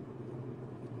something.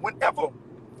 Whenever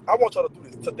I want y'all to do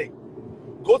this today,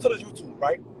 go to the YouTube,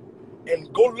 right?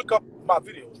 And go look up my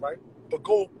videos, right? But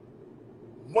go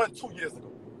 1-2 years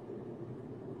ago.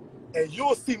 And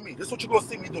you'll see me. This is what you're gonna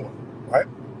see me doing, right?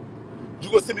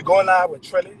 You're gonna see me going live with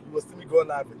Trelly, you're gonna see me going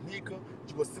live with Nika,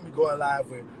 you're gonna see me going live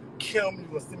with Kim, you're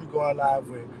gonna see me going live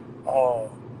with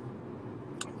Ro,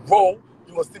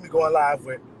 you're gonna see me going live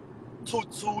with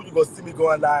Tutu, you're gonna see me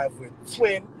going live with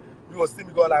Twin, you're gonna see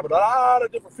me going live with a lot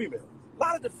of different females.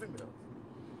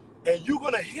 And you're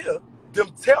gonna hear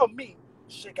them tell me,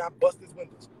 Shake, I bust his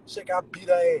windows, Shake, I beat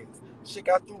her ass, Shake,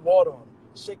 I threw water on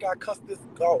her, Shake, I cussed this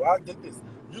girl, I did this.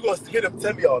 You're gonna hear them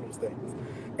tell me all those things.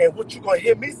 And what you're gonna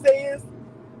hear me say is,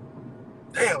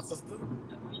 damn, sister,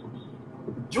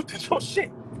 you did your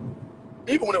shit.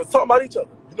 Even when they were talking about each other.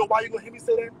 You know why you're gonna hear me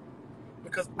say that?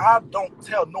 Because I don't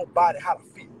tell nobody how to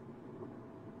feel.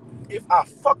 If I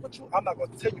fuck with you, I'm not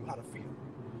gonna tell you how to feel.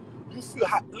 You feel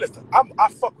how, listen, I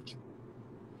fuck with you.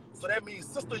 So that means,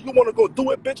 sister, you wanna go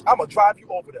do it, bitch, I'm gonna drive you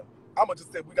over there. I'm gonna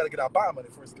just say, we gotta get our bond money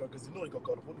first, girl, because you know you're gonna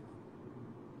call the police.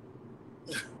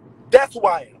 That's who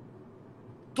I am.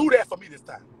 Do that for me this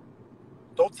time.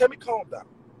 Don't tell me calm down.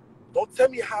 Don't tell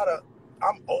me how to,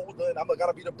 I'm older and I'm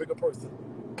gotta be the bigger person.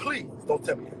 Please don't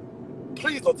tell me that.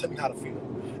 Please don't tell me how to feel.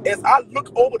 As I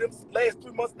look over them last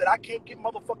 3 months that I can't get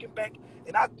motherfucking back,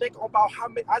 and I think about how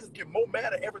many, I just get more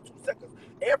mad at every 2 seconds.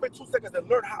 Every 2 seconds and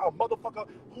learn how a motherfucker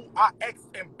who I ask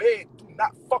and beg do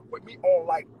not fuck with me on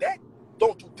like that.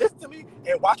 Don't do this to me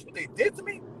and watch what they did to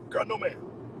me. Girl, no man.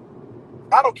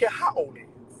 I don't care how old it is.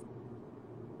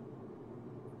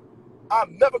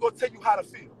 I'm never gonna tell you how to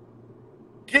feel.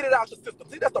 Get it out your system.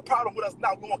 See, that's the problem with us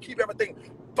now. We're gonna keep everything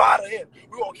bottled in.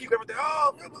 We're gonna keep everything,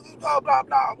 oh, blah, blah,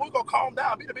 blah. We're gonna calm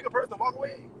down, be the bigger person, walk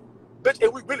away. Bitch,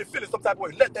 and we really feel it some type of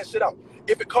way, let that shit out.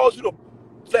 If it calls you to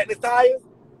flatten his tires,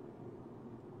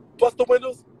 bust the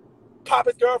windows, pop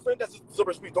his girlfriend, that's just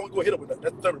silver speed. Don't go hit her with that.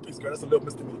 That's the third piece, girl. That's a little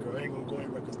misdemeanor, girl. I ain't gonna go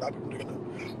anywhere because a lot of people doing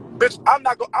that. Bitch,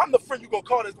 I'm the friend you gonna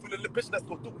call this with a little bitch that's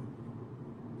gonna do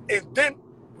it. And then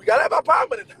we gotta have our power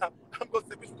money now. I'm gonna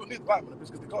say, bitch, we gonna need the power money, bitch,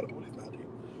 because they call the police now.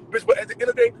 Bitch, but at the end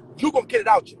of the day, you gonna get it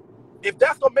out you. If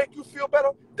that's gonna make you feel better,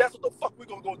 that's what the fuck we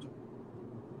gonna go do.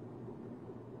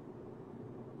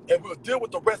 And we'll deal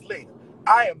with the rest later.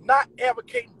 I am not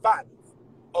advocating violence.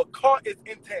 A car is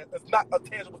intangible. It's not a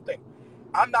tangible thing.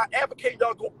 I'm not advocating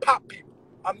y'all go pop people.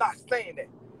 I'm not saying that.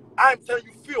 I'm telling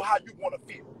you feel how you want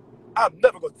to feel. I'm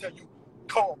never gonna tell you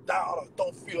calm down or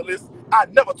don't feel this. I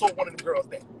never told one of the girls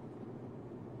that.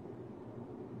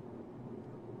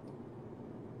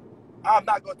 I'm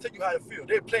not gonna tell you how to feel.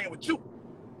 They're playing with you.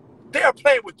 They're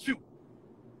playing with you.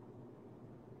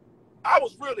 I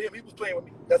was real to him. He was playing with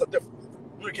me. That's a difference.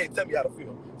 You can't tell me how to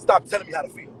feel. Stop telling me how to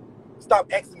feel.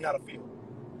 Stop asking me how to feel.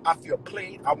 I feel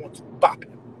played. I want to bop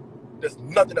him. There's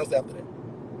nothing else after that.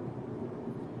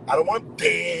 I don't want him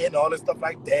dead and all this stuff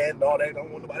like that and all that. I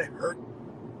don't want nobody hurt.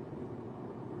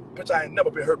 Bitch, I ain't never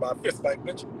been hurt by a fist fight,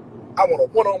 bitch. I want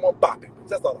a one-on-one bopping, bitch.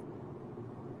 That's all.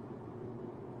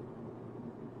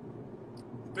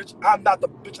 Bitch, I'm not the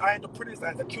bitch. I ain't the prettiest. I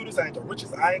ain't the cutest. I ain't the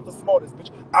richest. I ain't the smartest,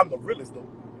 bitch. I'm the realest, though.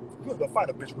 You're gonna find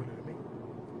a bitch realer than me.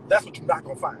 That's what you're not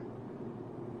gonna find.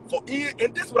 So,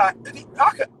 and this is what I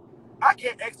could. I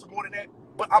can't ask for more than that,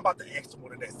 but I'm about to ask for more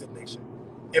than that, Sim Nation.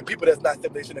 And people that's not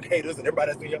Sim Nation and haters and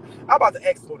everybody that's in here, I'm about to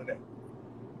ask for more than that.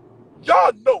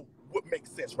 Y'all know what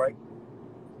makes sense, right?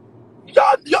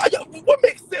 Y'all, what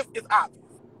makes sense is obvious.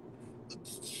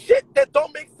 Shit that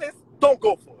don't make sense, don't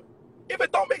go for it. If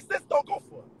it don't make sense, don't go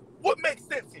for it. What makes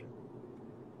sense here?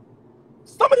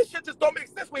 Some of this shit just don't make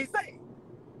sense what he's saying.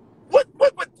 What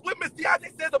Miss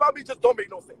DeAndre says about me just don't make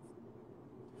no sense.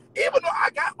 Even though I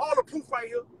got all the proof right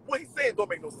here, what he's saying don't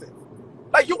make no sense.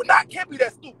 Like, you can't be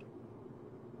that stupid.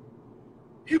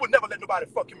 He would never let nobody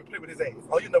fuck him and play with his ass.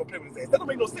 Or you never play with his ass. That don't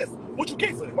make no sense. What you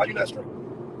can't say? Why you not straight?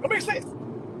 Don't make sense.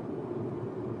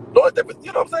 No difference.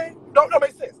 You know what I'm saying? Don't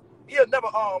make sense. He'll never,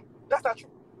 that's not true.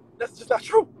 That's just not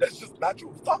true. That's just not true.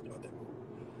 We're talking about that.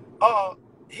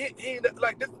 He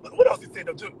like this. What else he said?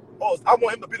 Oh, I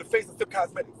want him to be the face of Sip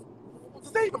Cosmetics.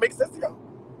 Does that even make sense to y'all?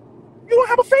 You don't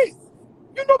have a face.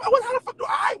 You know how the fuck do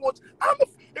I want you?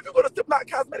 If you go to Sip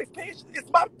Cosmetics page, it's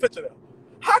my picture there.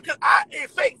 How can I, a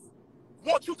face,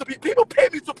 want you to be? People pay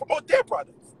me to promote their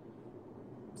products.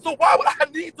 So why would I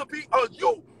need to be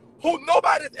you who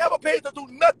nobody's ever paid to do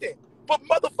nothing but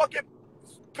motherfucking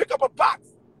pick up a box?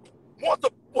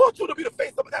 Want you to be the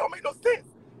face of it? That don't make no sense.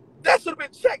 That should have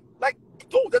been checked. Like,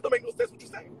 dude, that don't make no sense what you're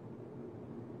saying.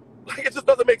 Like, it just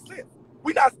doesn't make sense.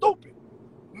 We not stupid.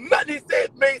 Nothing he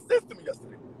said made sense to me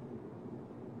yesterday.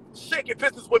 Shakie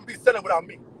business wouldn't be selling without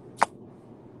me.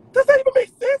 Does that even make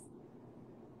sense?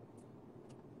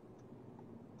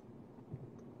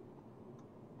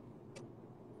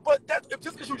 But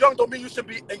just because you're young don't mean you should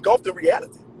be engulfed in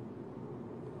reality.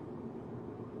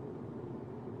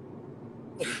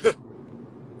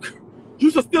 You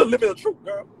should still live in the truth,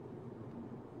 girl.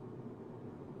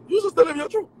 You should still live in your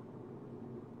truth.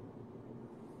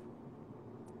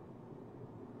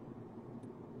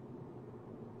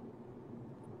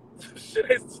 Shit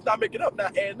ain't not making up,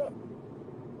 not adding up.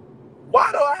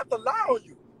 Why do I have to lie on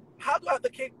you? How do I have to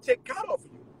take count off of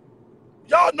you?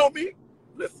 Y'all know me.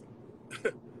 Listen,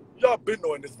 y'all been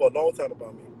knowing this for a long time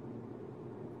about me.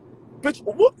 Bitch,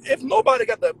 what if nobody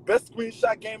got the best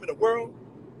screenshot game in the world?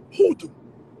 Who do?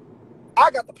 I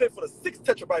got to pay for the 6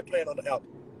 tetrabyte plan on the album.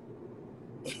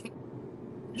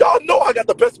 Y'all know I got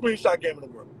the best screenshot game in the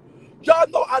world. Y'all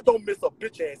know I don't miss a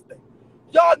bitch ass thing.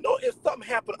 Y'all know if something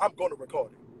happened, I'm going to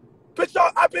record it. Bitch,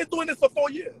 y'all, I've been doing this for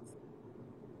 4 years.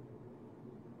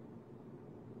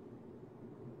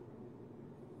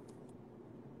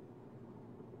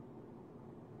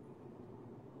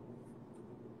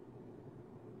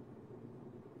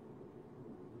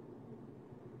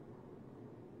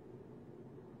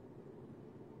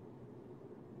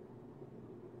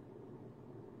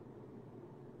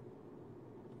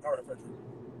 All right, Frederick.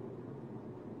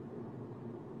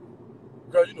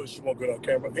 Girl, you know she won't go on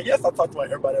camera. And yes, I talked about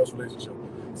everybody else's relationship.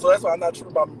 So that's why I'm not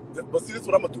tripping about me. But see, this is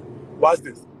what I'm going to do. Watch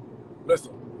this.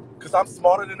 Listen, because I'm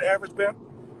smarter than the average bear,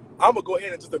 I'm going to go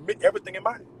ahead and just admit everything in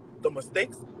mine. The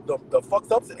mistakes, the fucks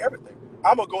ups and everything.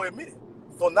 I'm going to go admit it.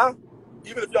 So now,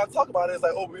 even if y'all talk about it, it's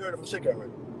like, oh, we heard it from Shakie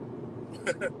already.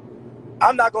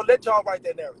 I'm not going to let y'all write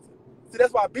that narrative. See,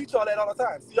 that's why I beat y'all that all the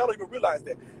time. See, y'all don't even realize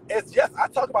that. As yes, I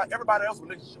talk about everybody else's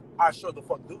relationship. I sure the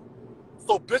fuck do.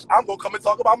 So, bitch, I'm going to come and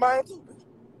talk about mine too, bitch.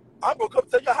 I'm going to come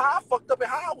tell you how I fucked up and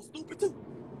how I was stupid too.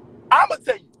 I'm going to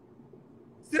tell you.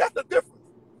 See, that's the difference.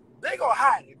 They going to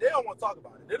hide it. They don't want to talk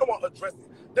about it. They don't want to address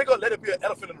it. They're going to let it be an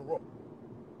elephant in the room.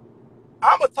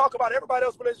 I'm going to talk about everybody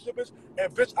else's relationship, bitch,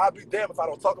 and bitch, I'll be damned if I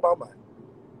don't talk about mine.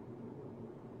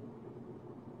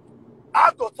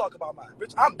 I'm going to talk about mine,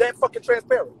 bitch. I'm that fucking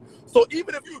transparent. So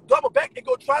even if you double back and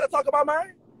go try to talk about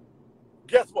mine,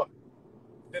 guess what?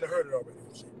 Then I heard it already.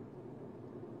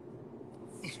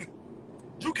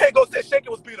 You can't go say Shakie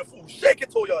was being a fool.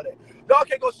 Shakie told y'all that. Y'all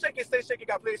can't go Shakie say Shakie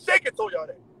got played. Shakie told y'all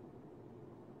that.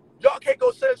 Y'all can't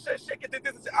go say Shakie did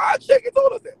this and say, Shakie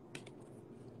told us that.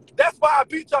 That's why I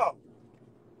beat y'all.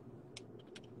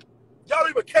 Y'all don't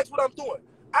even catch what I'm doing.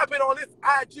 I've been on this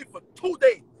IG for 2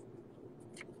 days.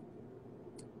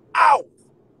 Hours.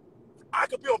 I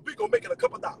could be on Bigo making a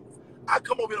couple dollars. I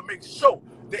come over here to make sure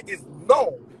that it's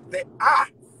known that I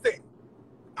said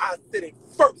it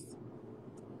first.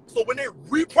 So when they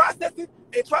reprocess it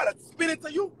and try to spin it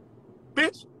to you,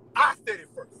 bitch, I said it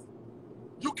first.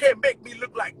 You can't make me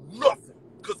look like nothing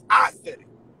because I said it.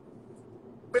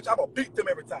 Bitch, I'm going to beat them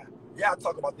every time. Yeah, I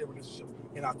talk about their relationship,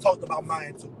 and I talked about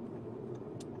mine too.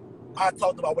 I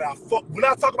talked about where I fucked. When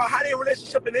I talk about how their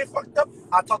relationship and they fucked up,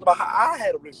 I talked about how I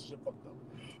had a relationship fucked up.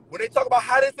 When they talk about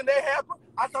how this and that happened,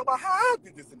 I talk about how I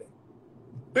did this and that.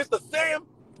 Bitch, the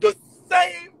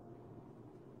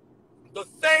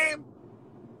same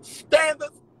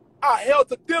standards I held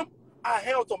to them, I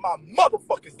held to my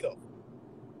motherfucking self.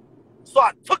 So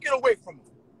I took it away from them.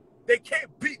 They can't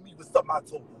beat me with something I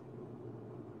told them.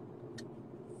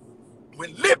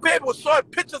 When Lil Baby was showing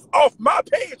pictures off my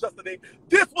page yesterday,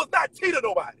 this was not tea to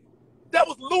nobody. That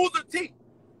was loser tea.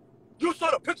 You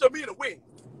showed a picture of me in a wig.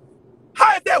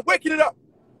 How is that waking it up?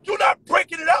 You not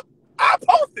breaking it up? I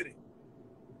posted it.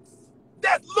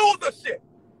 That's loser shit.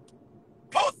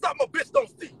 Post something a bitch don't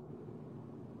see.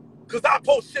 Because I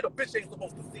post shit a bitch ain't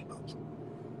supposed to see about you.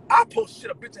 I post shit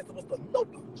a bitch ain't supposed to know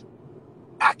about you.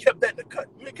 I kept that in the cut.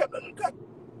 You ain't kept that in the cut?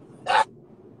 Ah.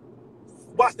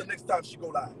 Watch the next time she go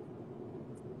live.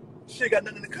 She ain't got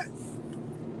nothing in the cut.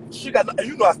 She got nothing.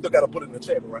 You know I still got to put it in the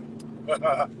chamber, right?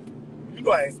 You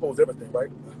know I ain't exposed everything, right?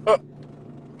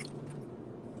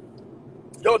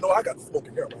 Y'all know I got the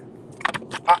smoking hair,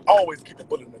 right? I always keep the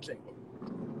bullet in the chamber.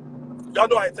 Y'all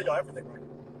know I ain't tell y'all everything, right?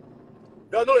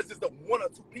 Y'all know it's just the 1 or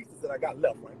 2 pieces that I got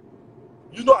left, right?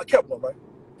 You know I kept one, right?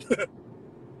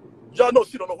 Y'all know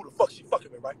she don't know who the fuck she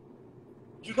fucking with, right?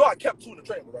 You know I kept 2 in the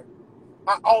chamber, right?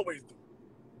 I always do.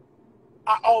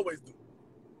 I always do.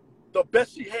 The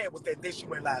best she had was that day she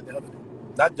went live the other day.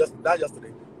 Not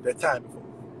yesterday, that time before.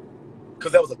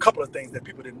 Because there was a couple of things that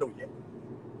people didn't know yet.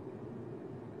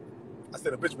 I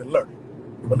said, a bitch been learning.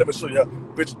 But let me show you,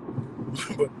 bitch.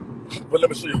 but let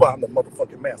me show you why I'm the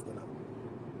motherfucking master now.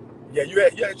 Yeah,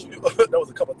 there was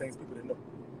a couple of things people didn't know.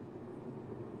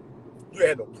 You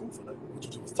had no proof of that. You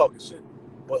just was talking shit.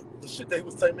 But the shit that he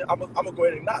was telling me, I'm gonna go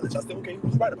ahead and acknowledge. I said, okay, he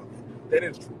was right about that. That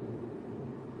is true.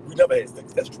 We never had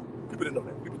sex. That's true. People didn't know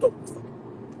that. People thought we was fucking.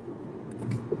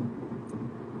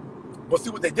 But see,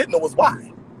 what they didn't know was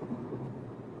why.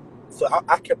 So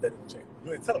I kept that in the chamber.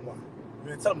 You didn't tell them why. You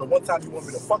didn't tell them the one time you wanted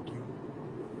me to fuck you,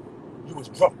 you was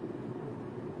drunk.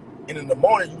 And in the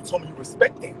morning, you told me you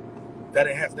respect that. That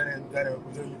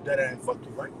ain't fuck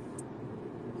you, right?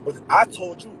 But I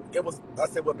told you, I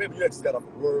said, well, baby, you had just got off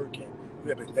of work and you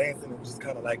had been dancing. It was just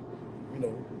kind of like, a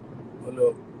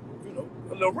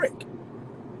little rink.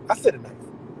 I said it nice.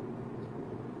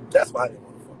 That's why I didn't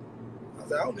want to fuck you. I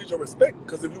said, I don't need your respect,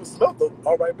 because if you smelled them,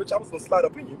 all right, bitch, I was going to slide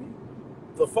up in you.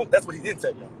 So fuck, that's what he didn't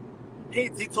tell y'all. He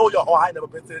told y'all, I ain't never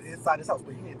been to inside his house,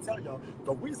 but he didn't tell y'all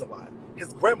the reason why.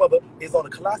 His grandmother is on a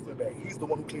colostomy bag. He's the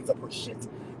one who cleans up her shit.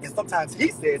 And sometimes he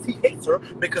says he hates her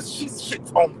because she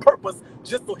shits on purpose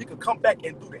just so he could come back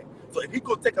and do that. So if he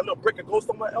go take a little break and go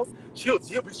somewhere else, she'll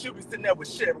be sitting there with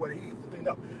shit everywhere he needs to clean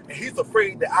up. And he's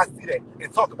afraid that I see that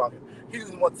and talk about him. He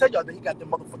doesn't want to tell y'all that he got them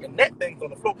motherfucking net things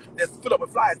on the floor that's filled up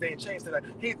with flies. They ain't changed tonight.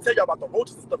 He didn't tell y'all about the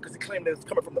roaches and stuff because he claimed that it's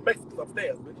coming from the Mexicans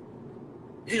upstairs, bitch.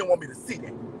 He didn't want me to see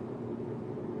that.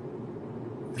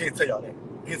 He didn't tell y'all that.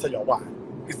 He didn't tell y'all why.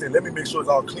 He said, let me make sure it's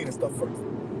all clean and stuff first.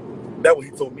 That's what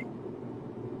he told me.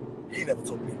 He never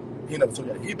told me. He never told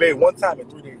y'all. He paid 1 time in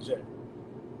 3 days jail.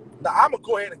 Now, I'm going to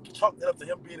go ahead and chalk that up to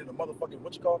him being in the motherfucking,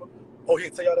 what you call him? Oh, he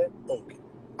didn't tell y'all that? Oh, okay.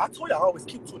 I told y'all I always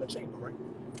keep 2 in the chamber, right?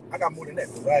 I got more than that,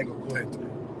 but I ain't going to go ahead and do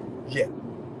that. Yeah.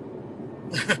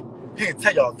 He didn't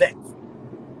tell y'all that.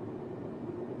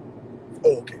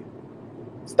 Oh, okay.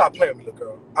 Stop playing with me, little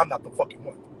girl. I'm not the fucking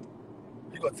one.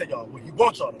 He gonna tell y'all what he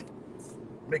wants y'all to do.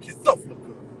 Make himself look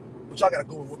good. But y'all gotta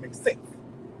go with what makes sense.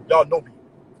 Y'all know me.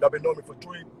 Y'all been knowing me for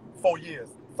 3-4 years.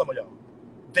 Some of y'all.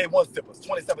 Day 1 sippers.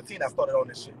 2017, I started on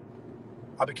this shit.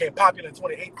 I became popular in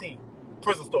 2018.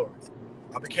 Prison stories.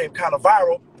 I became kind of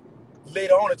viral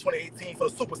later on in 2018 for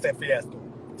the Super Saiyan fiasco.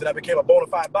 Then I became a bona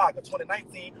fide blogger. In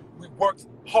 2019, we worked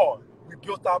hard. We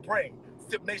built our brain.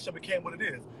 Sip Nation became what it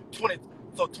is.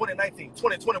 2019,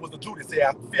 2020 was the Judas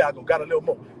fiasco, got a little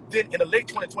more. Then in the late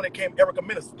 2020 came Erica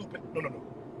Minna's stupid,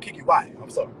 Kiki Y, I'm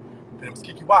sorry. Then it was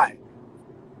Kiki Y.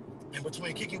 In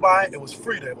between Kiki Y, it was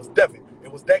Frida, it was Devin.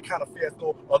 It was that kind of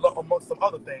fiasco, amongst some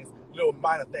other things, little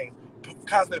minor things.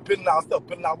 Constantly building our stuff,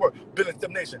 building our work, building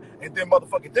Sip Nation. And then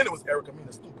then it was Erica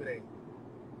Minna's stupid ass.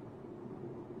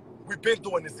 We've been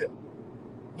doing this here.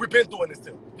 We've been doing this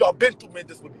too. Y'all been through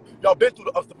this with me. Y'all been through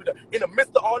the ups and downs. In the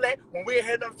midst of all that, when we ain't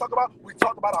had nothing to talk about, we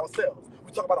talk about ourselves.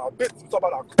 We talk about our business. We talk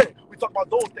about our credit. We talk about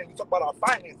those things. We talk about our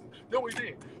finances. Then we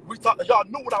did. Y'all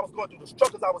knew what I was going through, the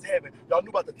struggles I was having. Y'all knew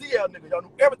about the DL nigga. Y'all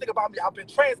knew everything about me. I've been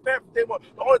transparent from day one.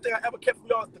 The only thing I ever kept from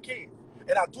y'all is the kids.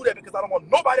 And I do that because I don't want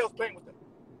nobody else playing with them.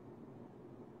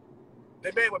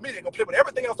 They mad with me. They're going to play with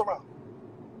everything else around.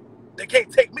 They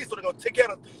can't take me, so they're going to take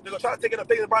care of them. They're going to try to take care of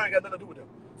things around ain't got nothing to do with them.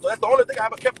 So that's the only thing I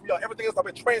ever kept from y'all. Everything else I've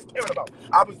been transparent about.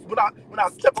 When I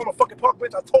stepped on a fucking park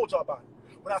bench, I told y'all about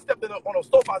it. When I stepped on a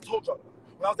sofa, I told y'all about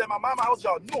it. When I was at my mama's house,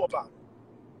 y'all knew about it.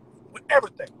 With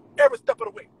everything. Every step of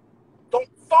the way. Don't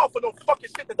fall for no fucking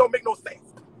shit that don't make no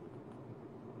sense.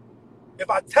 If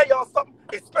I tell y'all something,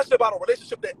 especially about a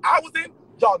relationship that I was in,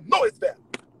 y'all know it's bad.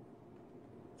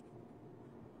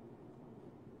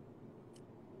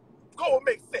 Go and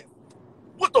make sense.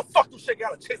 What the fuck do Shakie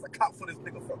gotta chase a cop for this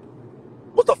nigga for?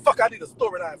 What the fuck I need a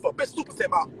storyline for? Bitch, Super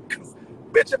Sam out.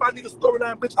 Bitch, if I need a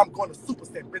storyline, bitch, I'm going to Super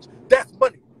Sam, bitch. That's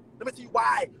money. Let me tell you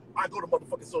why I go to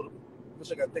motherfucking soda.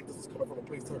 Bitch, I gotta think this is coming from a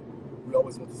place hurt. We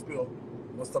always want to spill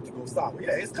when something goes sour.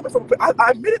 Yeah, it's coming from a place.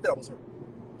 I admitted that I was hurt.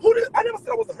 I never said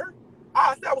I wasn't hurt.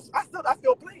 I said I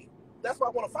feel played. That's why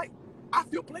I want to fight. I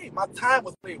feel played. My time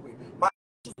was played with. My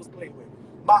was played with.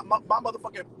 My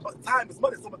motherfucking time is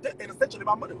money. So and essentially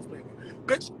my money was played with.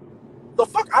 Bitch, the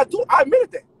fuck I do. I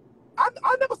admitted that.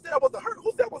 I never said I wasn't hurt.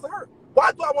 Who said I wasn't hurt?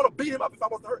 Why do I want to beat him up if I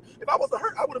wasn't hurt? If I wasn't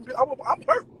hurt, I wouldn't be. I'm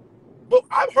hurt. But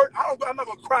I'm hurt. I'm not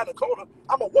gonna cry in the corner.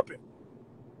 I'm gonna whoop him.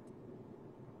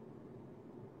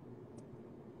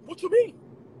 What you mean?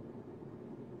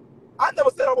 I never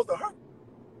said I wasn't hurt.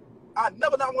 I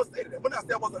never not once stated that. When I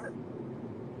said I wasn't hurt,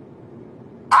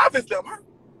 obviously I'm hurt.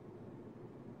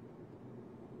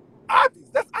 Obvious.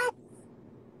 That's obvious.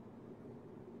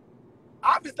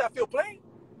 Obviously I feel pain.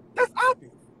 That's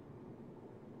obvious.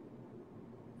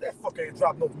 That fuck ain't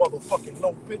drop no motherfucking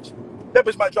low, bitch. That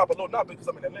bitch might drop a low now because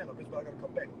I'm in Atlanta, bitch, but I gotta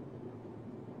come back.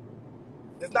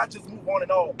 It's not just move on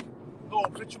and all. No,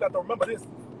 bitch, you got to remember this.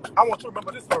 I want you to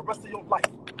remember this for the rest of your life.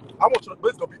 I want you to,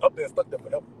 it's gonna be up there and stuck there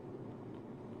forever.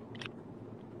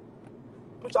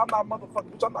 Bitch, I'm not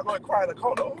motherfucking, bitch, I'm not gonna cry in the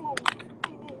corner. Oh,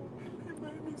 it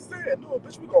made me sad. No,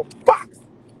 bitch, we gonna box.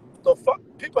 The fuck?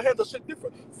 People handle shit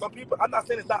different. Some people, I'm not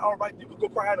saying it's not all right. You can go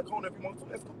cry in the corner if you want to.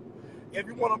 That's cool. If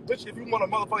you want to, bitch, if you want to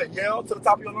motherfucking yell to the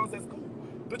top of your lungs, that's cool.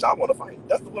 Bitch, I want to fight.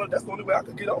 That's the only way I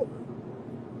could get over.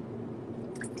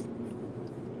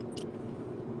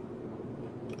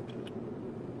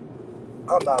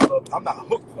 I'm not hooked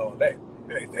on all that.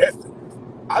 It ain't that serious.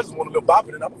 I just want a little bop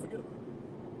it and I'm gonna forget it.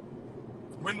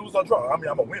 Win, lose, or draw. I mean,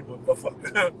 I'm gonna win, but fuck.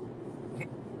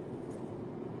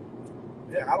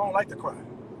 Yeah, I don't like to cry.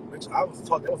 Bitch, I was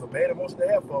taught that was a bad emotion to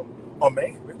have for a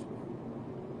man, bitch.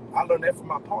 I learned that from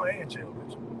my paw and jail,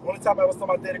 bitch. The only time I ever saw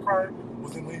my daddy crying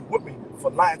was when he whipped me for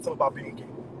lying to him about being gay.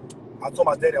 I told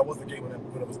my daddy I wasn't gay when it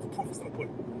was the proof was in the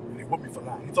pudding. And he whipped me for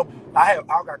lying. He told me, I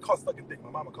got caught sucking dick. My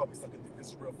mama called me sucking dick. This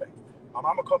is real fact. My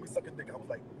mama called me sucking dick. I was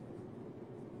like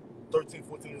 13,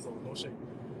 14 years old. No shade.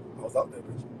 I was out there,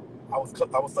 bitch. I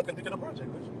was sucking dick in the project,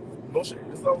 bitch. No shade.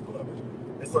 This is how I was doing, bitch.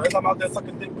 And so as I'm out there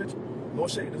sucking dick, bitch, no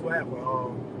shade. This is what happened.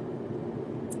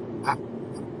 I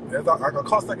got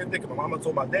caught sucking dick, and my mama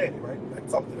told my daddy, right? Like,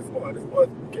 talk to this boy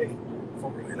gay. For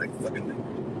real, he like sucking dick.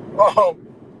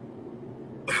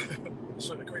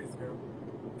 Show the crazy girl.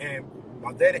 And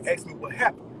my daddy asked me what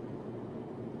happened.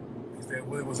 He said,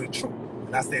 well, was it true?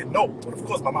 And I said, no. But of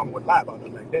course, my mama wouldn't lie about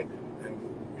nothing like that. And,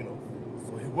 you know,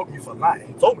 so he whooped me for lying.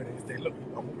 He told me that. He said, look,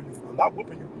 I'm not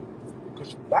whooping you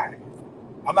because you lying.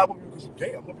 I'm not whooping you because you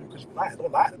gay. I'm whooping you because you lying.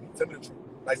 Don't lie to me. Tell me the truth.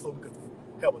 Like, so we could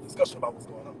have a discussion about what's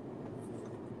going on.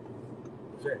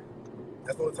 Yeah.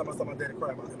 That's the only time I saw my daddy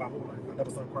cry in my whole life. I never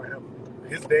saw him cry ever.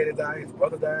 His daddy died, his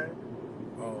brother died.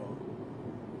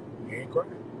 He ain't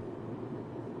crying.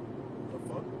 What the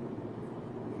fuck?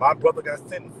 My brother got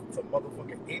sentenced to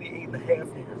motherfucking 88 and a half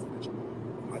years, bitch.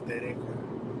 My dad ain't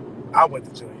crying. I went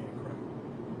to jail, he ain't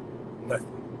crying.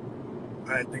 Nothing.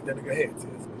 I didn't think that nigga had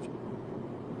tears, bitch.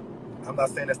 I'm not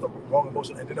saying that's the wrong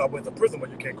emotion. And then I went to prison where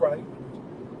you can't cry either,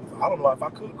 bitch. So I don't know if I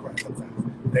could cry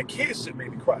sometimes. That kid shit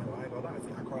made me cry, though. I ain't gonna lie.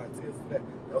 I cried tears for that.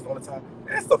 That was the only time.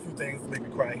 There's a few things that make me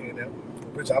cry here and there.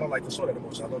 Bitch, I don't like to show that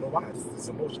emotion. I don't know why. It's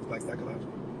emotions, like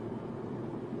psychological.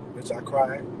 Bitch, I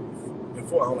cried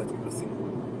before. I don't like to people see it.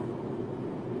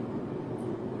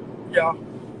 Yeah.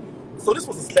 So this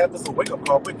was a slap. This was a wake-up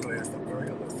call. Wake your ass up, girl. You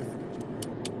know,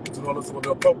 listen to a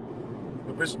little pro.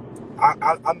 But bitch,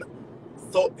 I'm.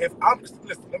 So if I'm listen,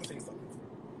 let me tell you something.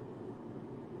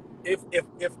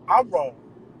 If I'm wrong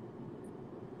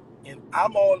and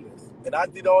I'm all this and I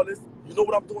did all this, you know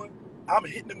what I'm doing? I'm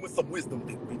hitting him with some wisdom,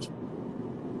 bitch.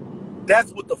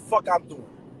 That's what the fuck I'm doing.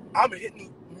 I'm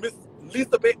hitting Miss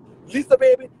Lisa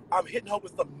baby. I'm hitting her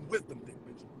with some wisdom dick,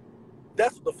 bitch.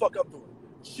 That's what the fuck I'm doing.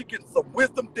 She getting some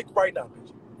wisdom dick right now,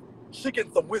 bitch. She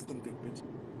getting some wisdom dick, bitch.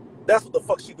 That's what the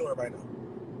fuck she doing right now.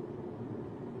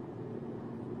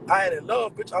 I ain't in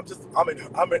love, bitch. I'm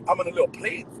in a little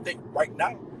played state right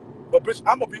now. But bitch,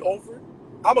 I'm gonna be over it.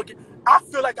 I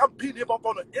feel like I'm beating him up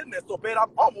on the internet so bad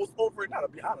I'm almost over it now, to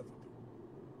be honest with you.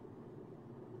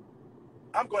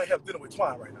 I'm gonna have dinner with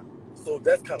Twine right now. So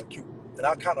that's kinda cute. And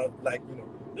I kinda like, you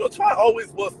know, Twine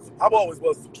always was, I've always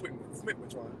was Smith with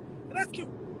Twine. And that's cute.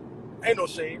 Ain't no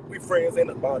shade. We friends, ain't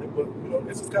nothing about it, but you know,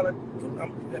 it's just kinda cute.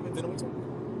 I'm having dinner with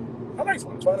Twine. I like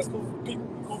Twine. Twine is cool people.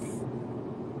 Cool people.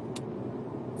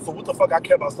 So what the fuck I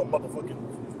care about some motherfucking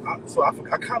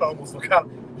I kind of almost forgot.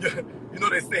 You know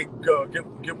they say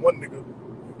get one nigga,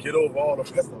 get over all the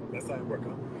rest of it. That's how it works,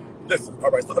 huh? Listen,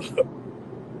 all right, so look.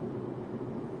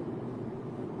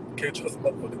 Can't trust a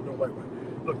motherfucker, no white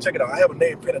man. Look, check it out. I have a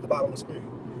name pin at the bottom of the screen.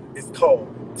 It's called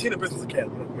Tina Business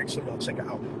Academy. Look, make sure y'all check it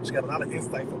out. She got a lot of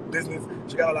insight for business.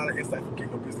 She got a lot of insight for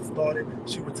getting your business started.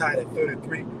 She retired at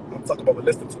 33. I'm talking about with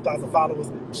less than 2,000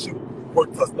 followers. She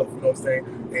worked her stuff, you know what I'm saying?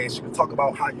 And she can talk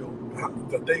about how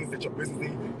the things that your business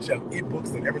needs. She have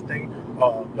ebooks and everything.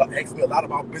 Y'all ask me a lot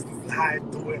about business and how I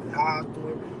do it, and how I do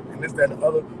it, and this, that, and the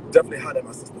other. Definitely holler at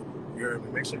my sister. You heard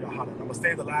me? Make sure y'all holler. I'm gonna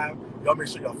stay alive. Y'all make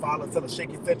sure y'all follow. Tell her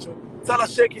Shakie sent you. Tell her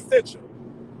Shakie sent you.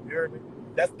 You heard me?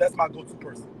 That's my go-to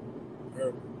person. You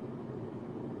heard me?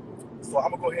 So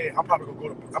I'm gonna go ahead. I'm probably gonna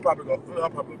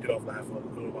get off live for a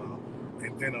little while,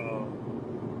 and then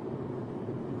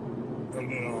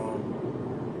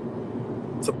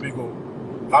to Beagle.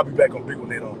 I'll be back on Beagle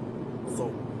later on.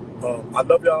 So I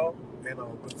love y'all, and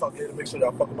we'll talk later. Make sure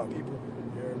y'all fuck with my people.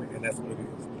 You heard me? And that's what it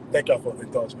is. Thank y'all for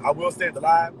indulging. I will stay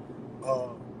live,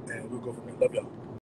 and we'll go from there. Love y'all.